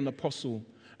became an apostle.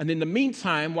 And in the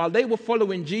meantime, while they were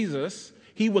following Jesus,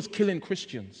 he was killing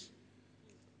Christians.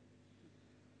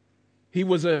 He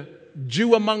was a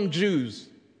Jew among Jews.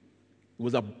 He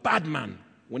was a bad man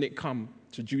when it came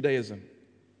to Judaism.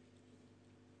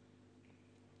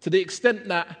 To the extent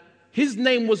that his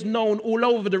name was known all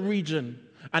over the region,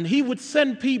 and he would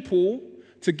send people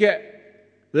to get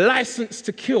license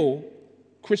to kill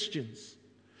Christians.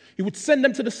 He would send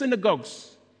them to the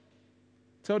synagogues,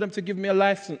 tell them to give me a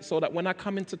license so that when I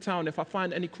come into town, if I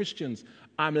find any Christians,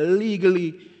 I'm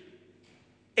legally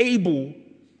able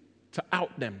to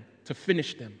out them, to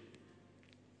finish them.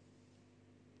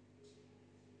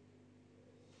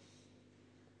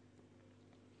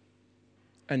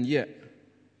 And yet,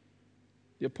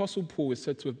 the Apostle Paul is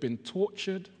said to have been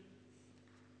tortured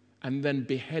and then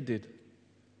beheaded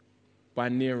by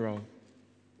Nero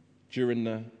during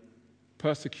the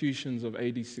persecutions of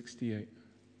AD 68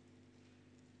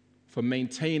 for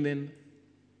maintaining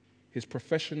his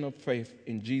profession of faith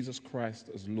in Jesus Christ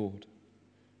as Lord.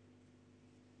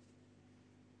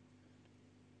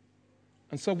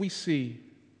 And so we see,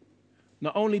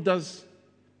 not only does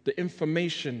the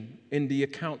information in the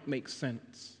account make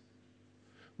sense,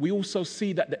 we also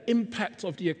see that the impact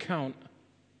of the account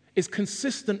is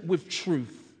consistent with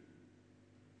truth.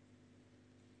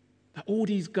 That all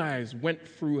these guys went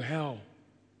through hell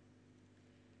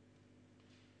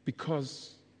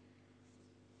because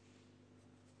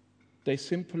they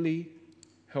simply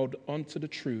held on to the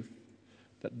truth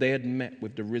that they had met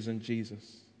with the risen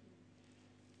Jesus.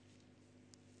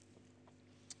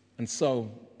 And so,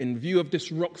 in view of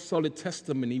this rock-solid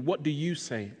testimony, what do you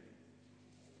say?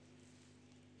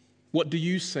 What do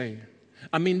you say?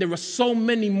 I mean, there are so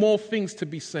many more things to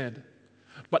be said,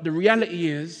 but the reality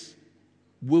is,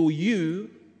 will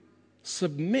you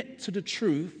submit to the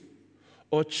truth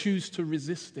or choose to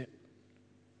resist it?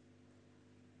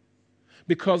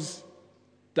 Because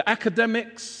the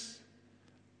academics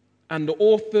and the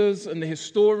authors and the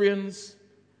historians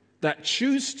that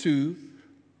choose to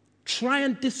try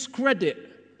and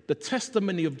discredit the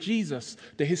testimony of Jesus,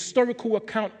 the historical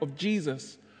account of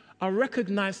Jesus, are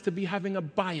recognized to be having a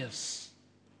bias.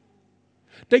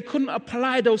 They couldn't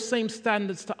apply those same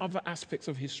standards to other aspects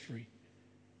of history.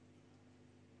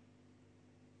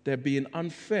 They're being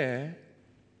unfair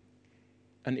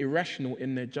and irrational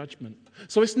in their judgment.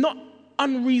 So it's not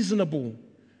unreasonable.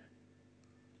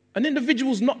 An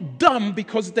individual's not dumb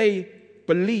because they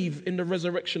believe in the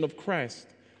resurrection of Christ.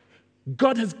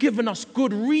 God has given us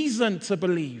good reason to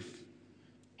believe,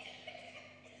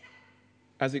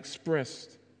 as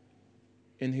expressed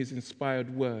in his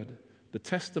inspired word, the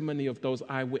testimony of those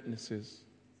eyewitnesses.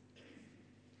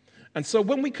 And so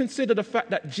when we consider the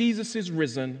fact that Jesus is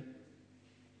risen,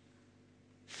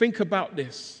 think about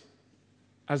this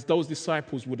as those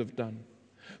disciples would have done.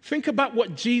 Think about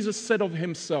what Jesus said of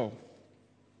himself.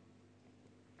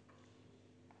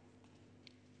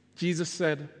 Jesus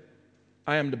said,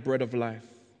 I am the bread of life.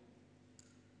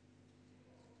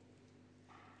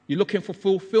 You're looking for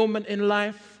fulfillment in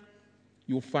life,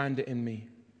 you'll find it in me,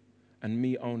 and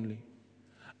me only.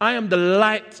 I am the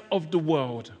light of the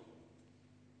world.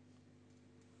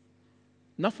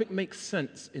 Nothing makes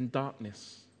sense in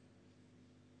darkness.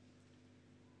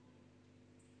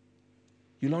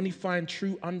 You'll only find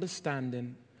true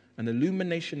understanding and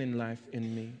illumination in life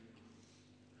in me.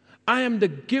 I am the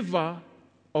giver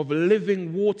of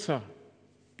living water.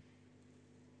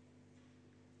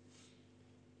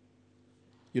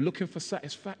 You're looking for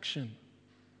satisfaction.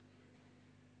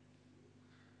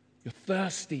 You're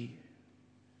thirsty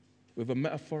with a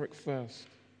metaphoric thirst.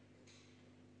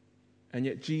 And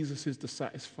yet Jesus is the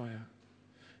satisfier.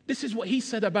 This is what he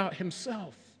said about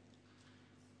himself.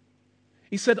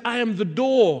 He said, I am the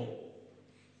door.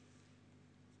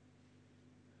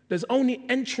 There's only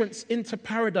entrance into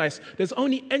paradise. There's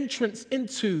only entrance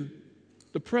into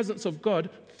the presence of God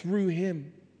through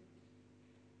him.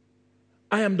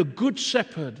 I am the good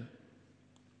shepherd,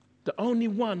 the only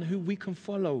one who we can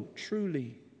follow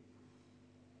truly.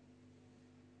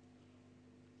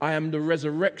 I am the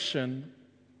resurrection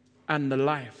and the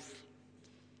life.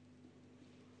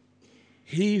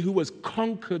 He who has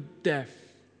conquered death.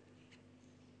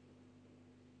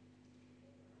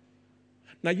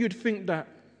 Now you'd think that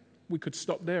we could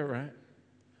stop there, right?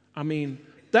 I mean,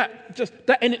 that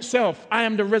in itself, I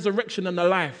am the resurrection and the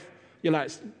life. You're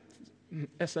like,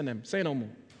 S&M, say no more.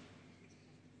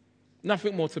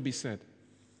 Nothing more to be said.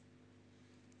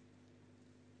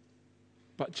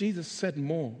 But Jesus said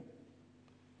more.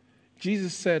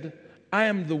 Jesus said, I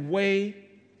am the way,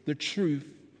 the truth,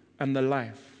 and the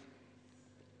life.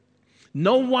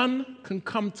 No one can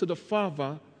come to the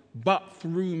Father but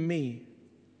through me.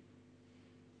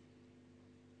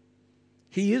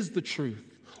 He is the truth.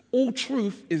 All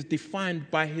truth is defined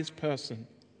by his person.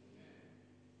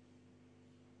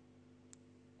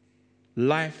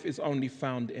 Life is only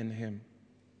found in him.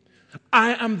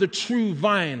 I am the true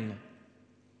vine.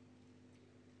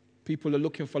 People are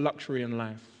looking for luxury in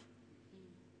life.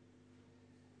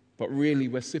 But really,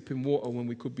 we're sipping water when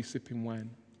we could be sipping wine.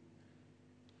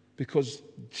 Because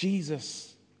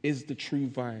Jesus is the true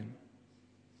vine.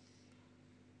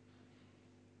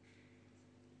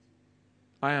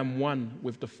 I am one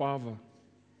with the Father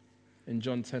in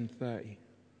John 10:30.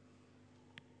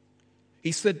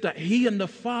 He said that he and the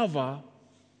Father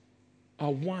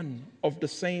are one of the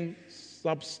same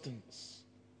substance.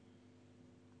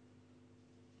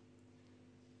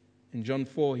 In John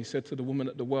 4, he said to the woman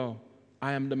at the well,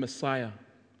 I am the Messiah,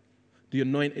 the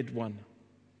anointed one.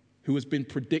 who has been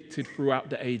predicted throughout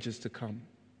the ages to come.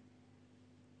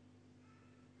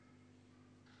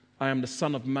 I am the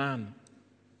Son of Man,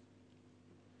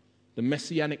 the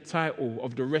messianic title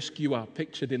of the rescuer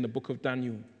pictured in the book of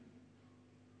Daniel.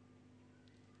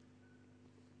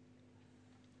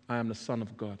 I am the Son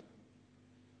of God.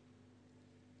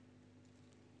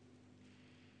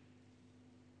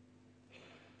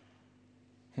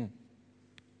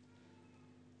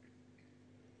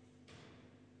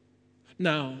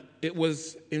 Now, it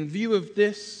was in view of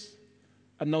this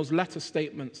and those latter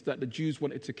statements that the Jews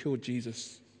wanted to kill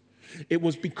Jesus. It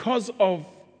was because of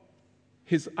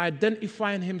his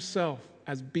identifying himself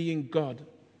as being God.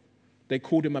 They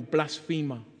called him a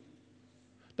blasphemer.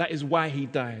 That is why he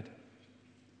died.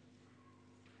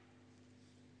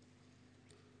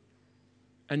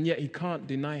 And yet he can't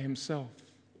deny himself.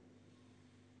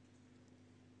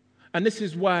 And this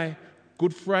is why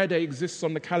Good Friday exists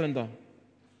on the calendar.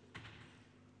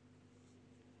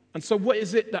 And so what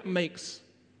is it that makes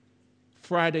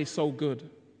Friday so good?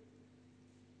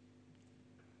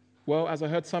 Well, as I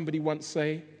heard somebody once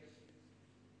say,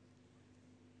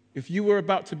 if you were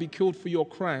about to be killed for your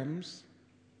crimes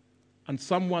and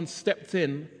someone stepped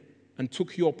in and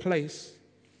took your place,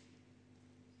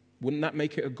 wouldn't that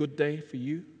make it a good day for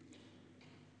you?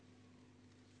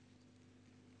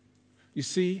 You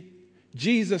see,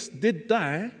 Jesus did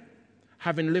die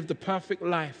having lived a perfect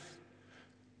life.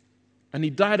 And he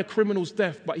died a criminal's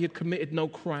death, but he had committed no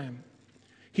crime.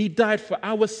 He died for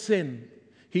our sin.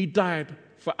 He died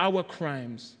for our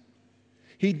crimes.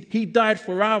 He died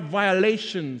for our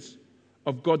violations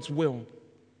of God's will.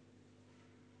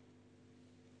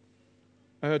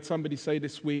 I heard somebody say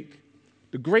this week,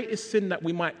 the greatest sin that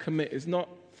we might commit is not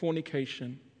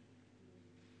fornication.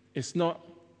 It's not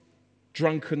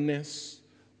drunkenness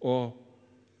or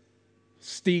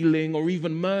stealing or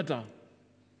even murder.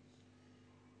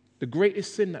 The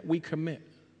greatest sin that we commit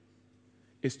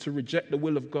is to reject the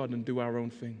will of God and do our own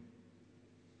thing.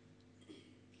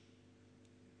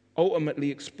 Ultimately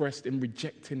expressed in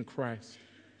rejecting Christ.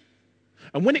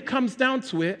 And when it comes down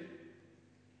to it,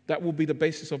 that will be the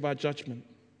basis of our judgment.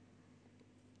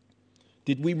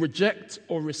 Did we reject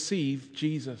or receive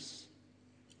Jesus?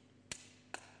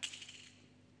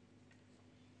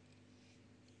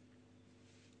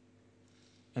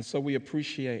 And so we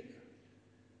appreciate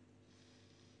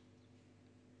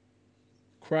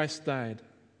Christ died.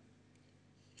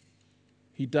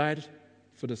 He died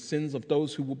for the sins of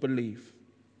those who will believe.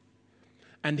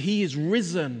 And he is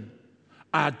risen,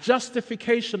 our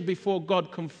justification before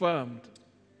God confirmed,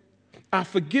 our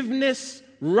forgiveness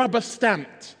rubber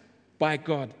stamped by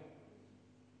God.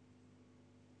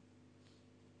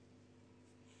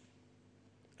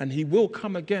 And he will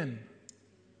come again,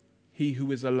 he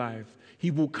who is alive.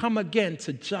 He will come again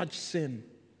to judge sin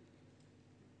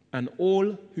and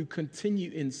all who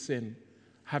continue in sin,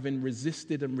 having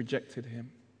resisted and rejected him.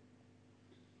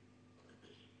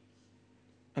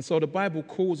 And so the Bible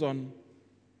calls on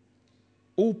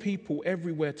all people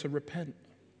everywhere to repent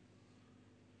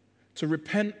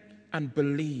and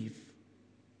believe.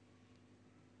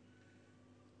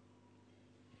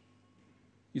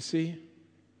 You see,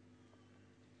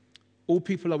 all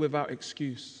people are without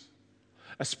excuse,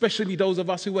 especially those of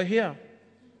us who are here.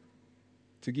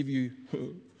 To give you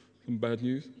some bad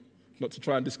news, not to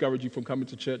try and discourage you from coming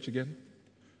to church again.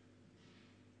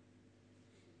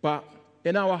 But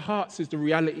in our hearts is the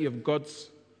reality of God's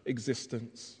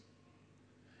existence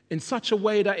in such a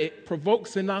way that it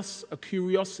provokes in us a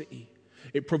curiosity.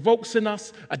 It provokes in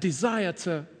us a desire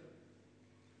to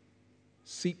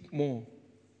seek more.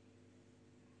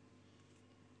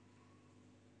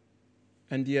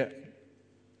 And yet,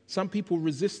 some people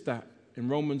resist that. In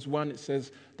Romans 1, it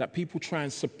says that people try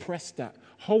and suppress that,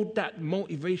 hold that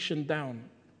motivation down,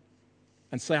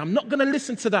 and say, I'm not going to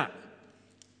listen to that.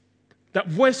 That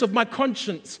voice of my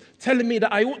conscience telling me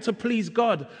that I ought to please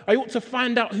God. I ought to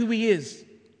find out who he is.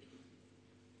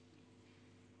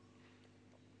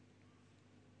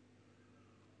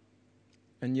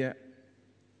 And yet,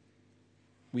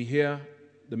 we hear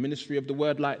the ministry of the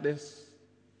word like this.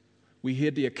 We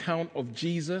hear the account of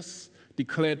Jesus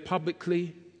declared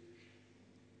publicly,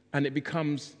 and it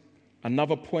becomes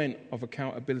another point of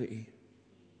accountability.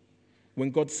 When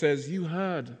God says, you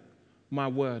heard my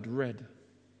word read.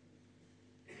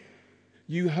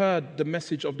 You heard the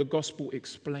message of the gospel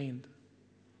explained.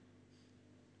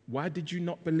 Why did you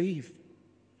not believe?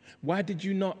 Why did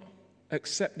you not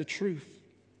accept the truth?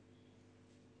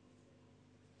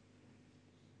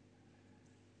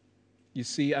 You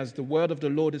see, as the word of the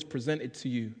Lord is presented to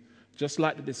you, just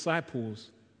like the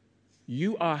disciples,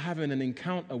 you are having an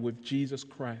encounter with Jesus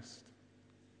Christ.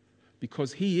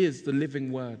 because he is the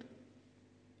living word.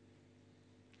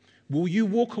 Will you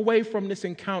walk away from this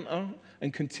encounter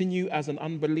and continue as an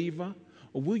unbeliever?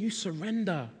 Or will you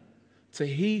surrender to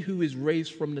he who is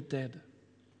raised from the dead?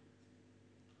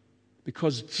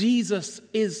 Because Jesus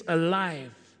is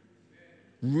alive.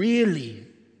 Really.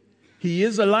 He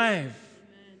is alive.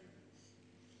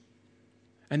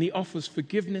 And he offers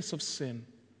forgiveness of sin.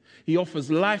 He offers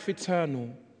life eternal.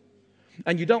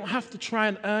 And you don't have to try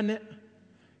and earn it.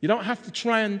 You don't have to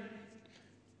try and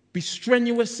be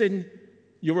strenuous in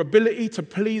your ability to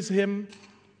please him.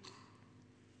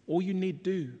 All you need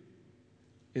to do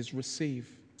is receive.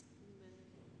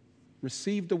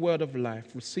 Receive the word of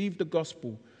life. Receive the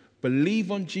gospel.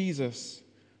 Believe on Jesus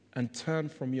and turn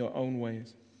from your own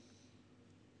ways.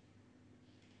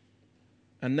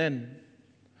 And then,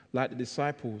 like the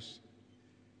disciples,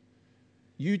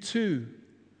 you too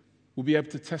will be able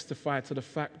to testify to the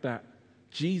fact that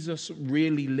Jesus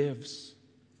really lives.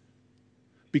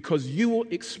 Because you will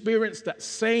experience that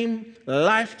same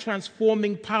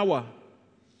life-transforming power,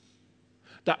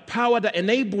 that power that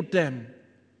enabled them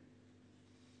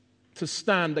to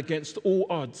stand against all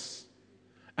odds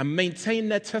and maintain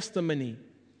their testimony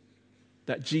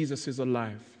that Jesus is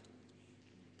alive.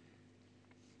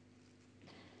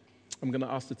 I'm going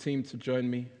to ask the team to join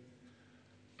me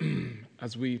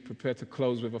as we prepare to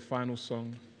close with a final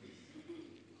song.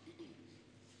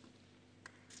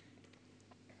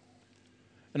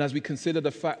 And as we consider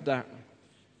the fact that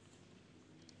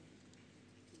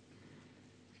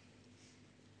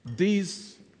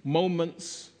these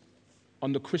moments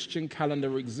on the Christian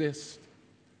calendar exist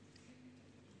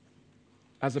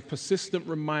as a persistent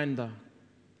reminder,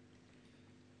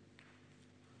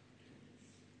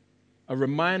 a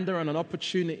reminder and an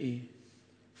opportunity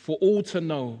for all to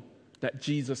know that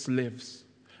Jesus lives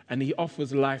and he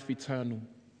offers life eternal.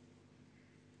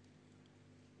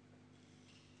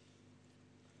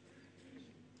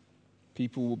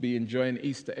 People will be enjoying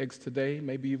Easter eggs today.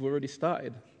 Maybe you've already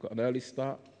started, got an early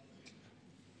start.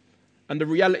 And the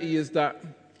reality is that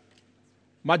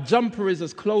my jumper is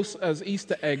as close as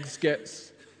Easter eggs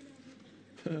gets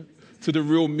to the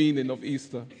real meaning of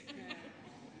Easter.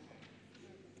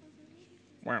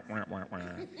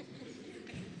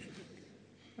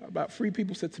 About 3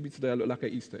 people said to me today I look like an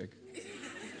Easter egg.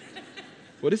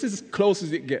 Well, this is as close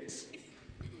as it gets.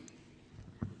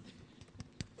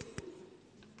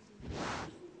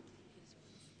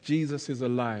 Jesus is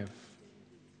alive.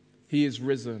 He is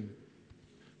risen.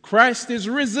 Christ is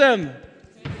risen.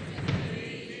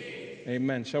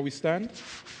 Amen. Shall we stand?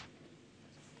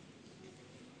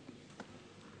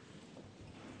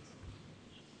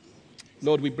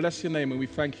 Lord, we bless your name and we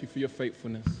thank you for your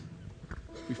faithfulness.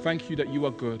 We thank you that you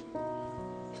are good.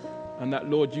 And that,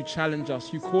 Lord, you challenge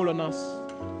us. You call on us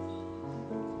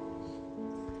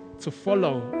to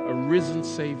follow a risen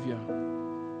Savior.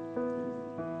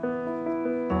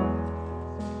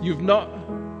 You've not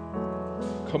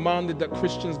commanded that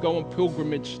Christians go on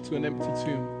pilgrimage to an empty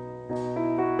tomb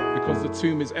because the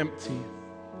tomb is empty.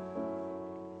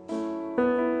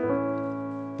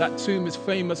 That tomb is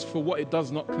famous for what it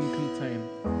does not contain.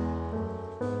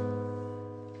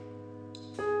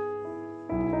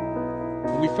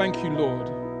 And we thank you, Lord,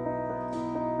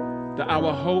 that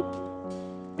our hope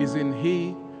is in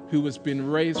He who has been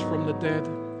raised from the dead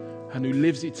and who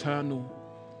lives eternal.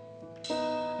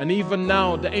 And even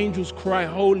now, the angels cry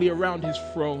holy around his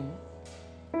throne.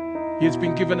 He has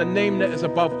been given a name that is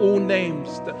above all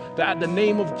names, that at the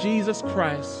name of Jesus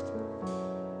Christ,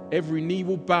 every knee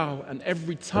will bow and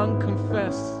every tongue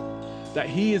confess that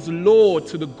he is Lord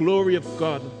to the glory of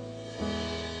God.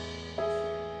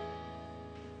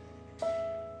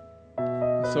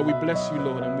 And so we bless you,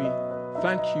 Lord, and we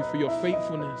thank you for your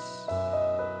faithfulness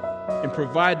in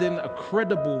providing a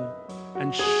credible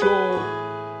and sure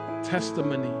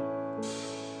testimony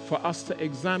for us to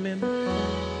examine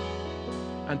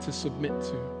and to submit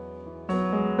to.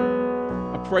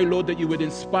 I pray, Lord, that you would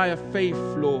inspire faith,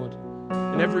 Lord,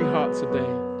 in every heart today.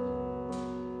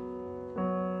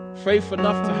 Faith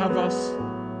enough to have us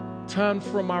turn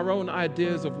from our own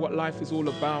ideas of what life is all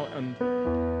about and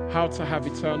how to have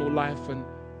eternal life and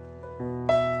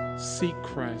seek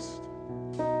Christ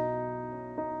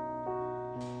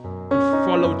and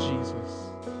follow Jesus.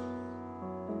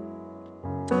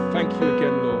 Thank you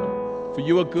again, Lord, for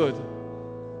you are good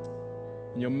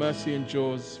and your mercy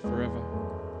endures forever.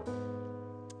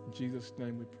 In Jesus'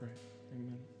 name we pray.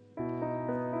 Amen.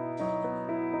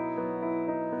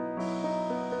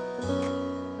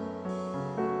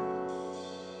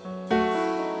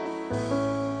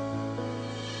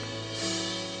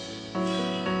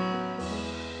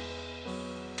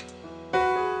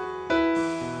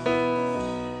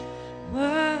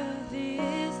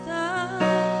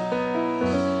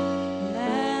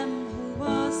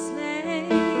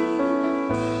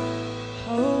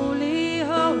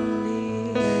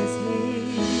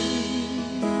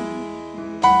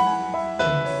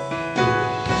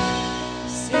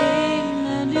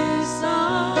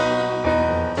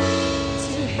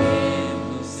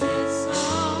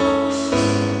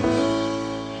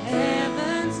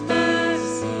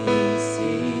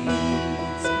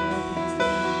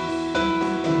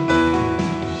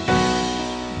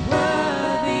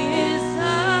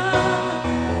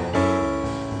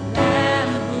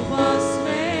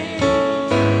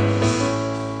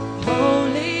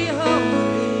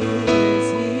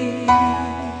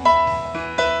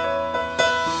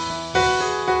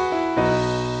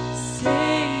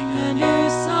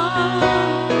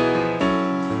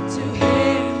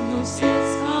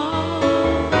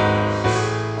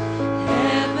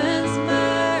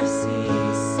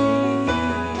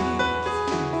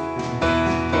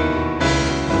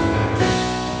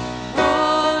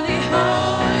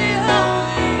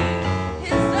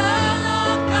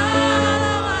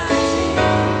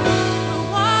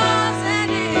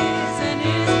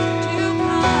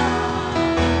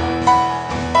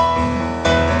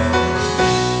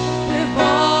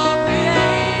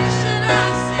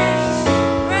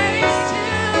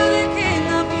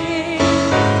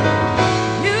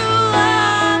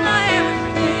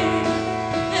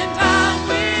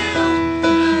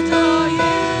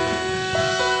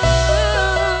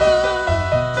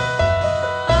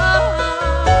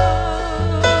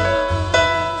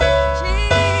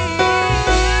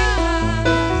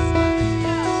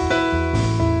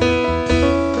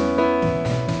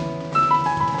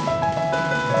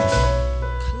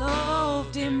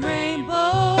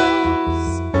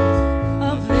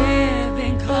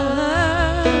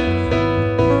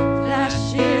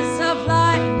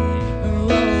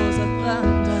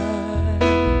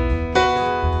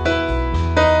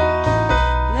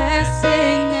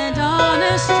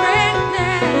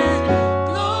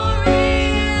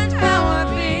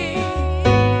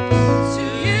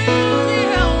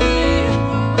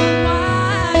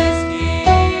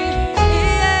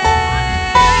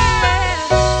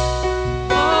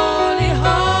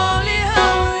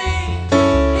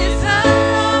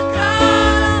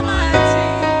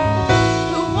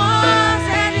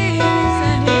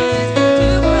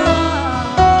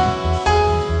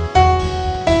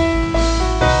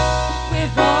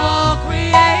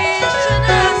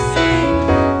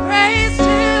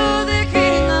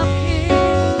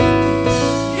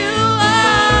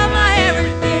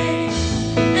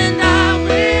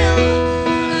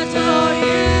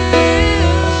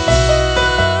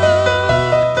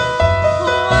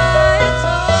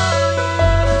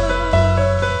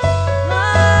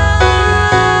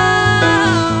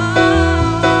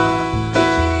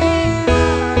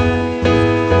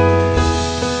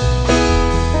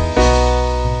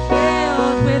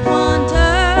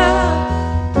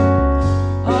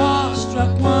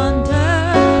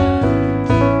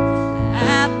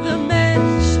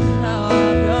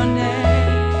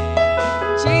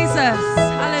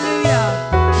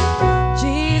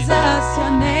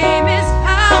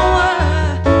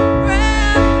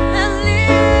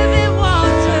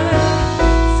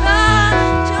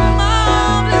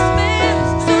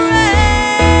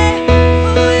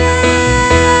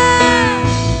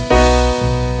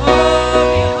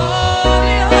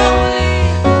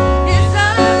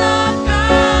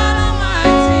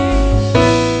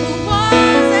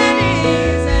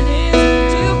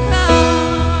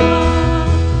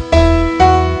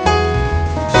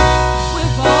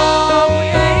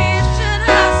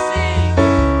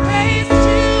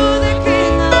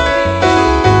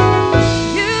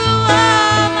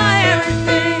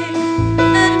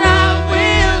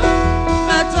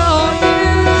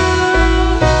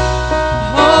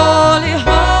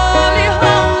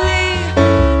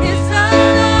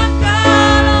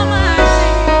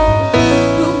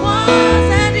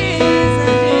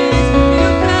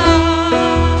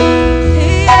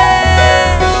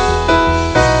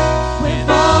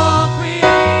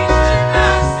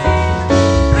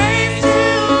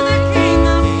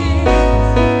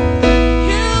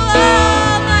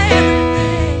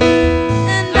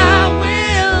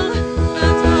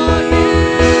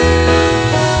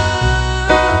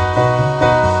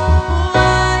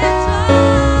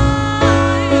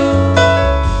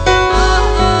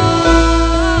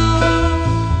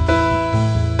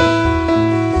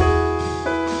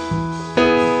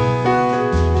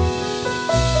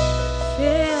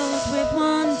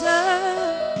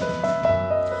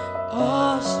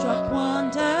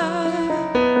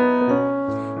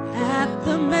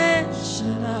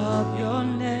 mention of your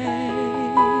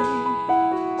name.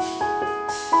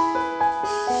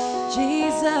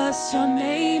 Jesus, your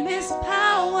name is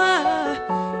power,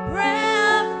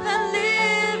 breath and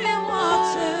living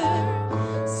water,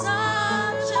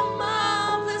 such a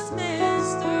marvelous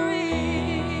mystery.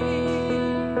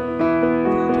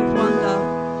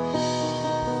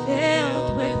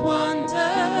 Filled with wonder,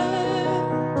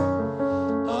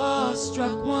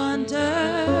 awestruck wonder,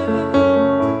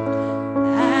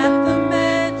 at the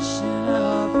mention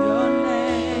of your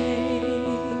name.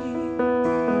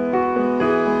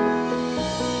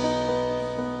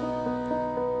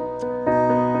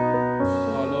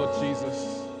 Our Lord Jesus,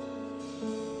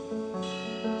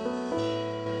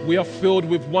 we are filled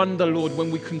with wonder, Lord,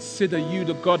 when we consider you,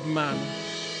 the God-man,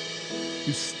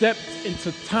 who stepped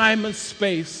into time and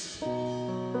space,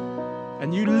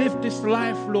 and you lived this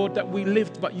life, Lord, that we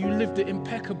lived, but you lived it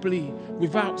impeccably,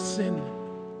 without sin.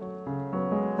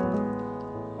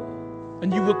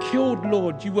 And you were killed,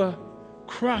 Lord. You were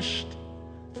crushed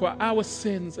for our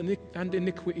sins and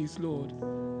iniquities, Lord.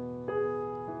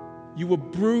 You were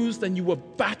bruised and you were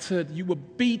battered. You were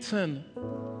beaten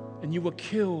and you were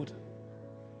killed.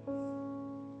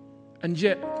 And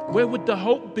yet, where would the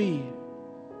hope be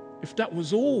if that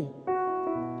was all?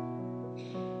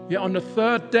 Yet on the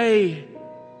third day,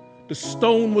 the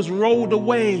stone was rolled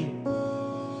away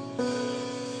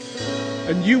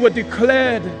and you were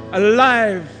declared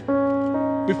alive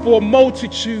before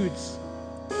multitudes,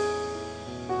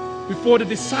 before the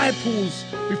disciples,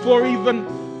 before even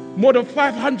more than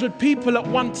 500 people at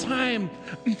one time.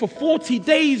 And for 40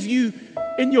 days you,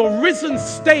 in your risen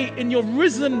state, in your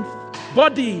risen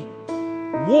body,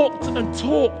 walked and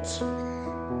talked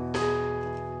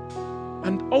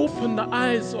and opened the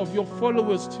eyes of your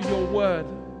followers to your word.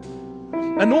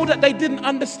 And all that they didn't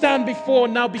understand before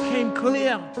now became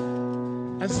clear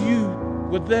as you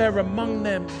were there among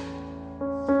them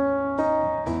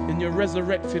in your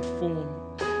resurrected form.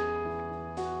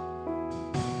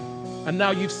 And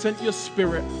now you've sent your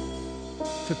Spirit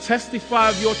to testify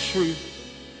of your truth,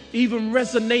 even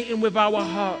resonating with our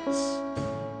hearts.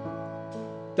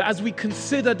 That as we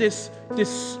consider this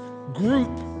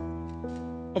group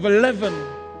of 11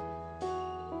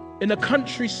 in a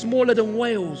country smaller than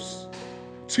Wales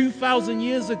 2,000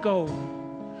 years ago,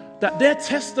 that their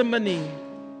testimony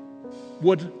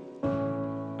would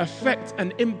affect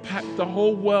and impact the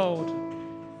whole world,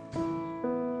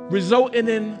 resulting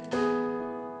in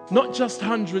not just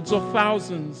hundreds or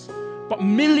thousands, but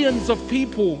millions of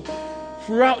people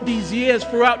throughout these years,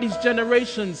 throughout these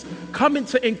generations, coming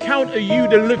to encounter you,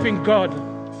 the living God.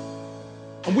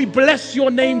 And we bless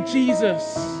your name,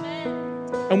 Jesus.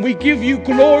 And we give you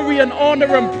glory and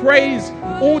honor and praise,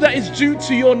 all that is due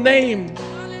to your name.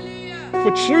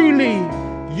 For truly,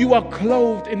 you are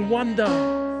clothed in wonder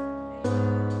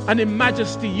and in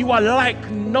majesty. You are like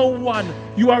no one.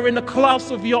 You are in a class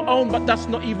of your own, but that's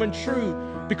not even true,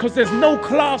 because there's no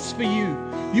class for you.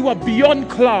 You are beyond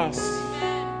class.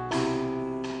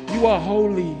 You are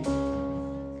holy.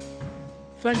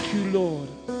 Thank you, Lord,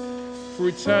 for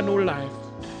eternal life.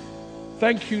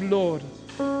 Thank you, Lord,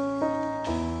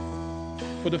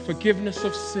 for the forgiveness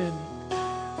of sin.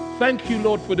 Thank you,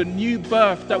 Lord, for the new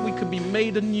birth, that we can be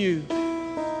made anew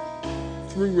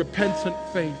through repentant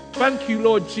faith. Thank you,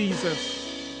 Lord Jesus.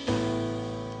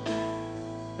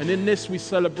 And in this we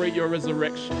celebrate your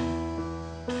resurrection.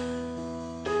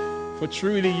 For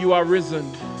truly you are risen.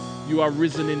 You are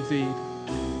risen indeed.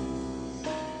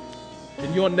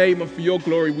 In your name and for your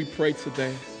glory we pray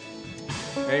today.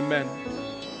 Amen.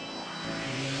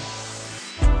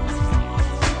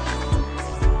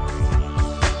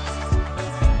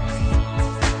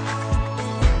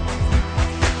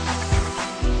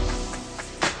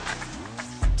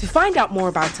 To find out more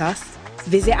about us,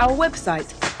 visit our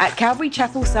website at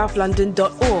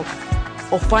calvarychapelsouth.london.org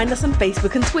or find us on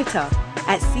Facebook and Twitter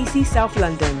at CC South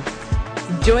London.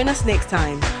 Join us next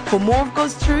time for more of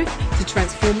God's truth to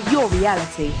transform your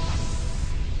reality.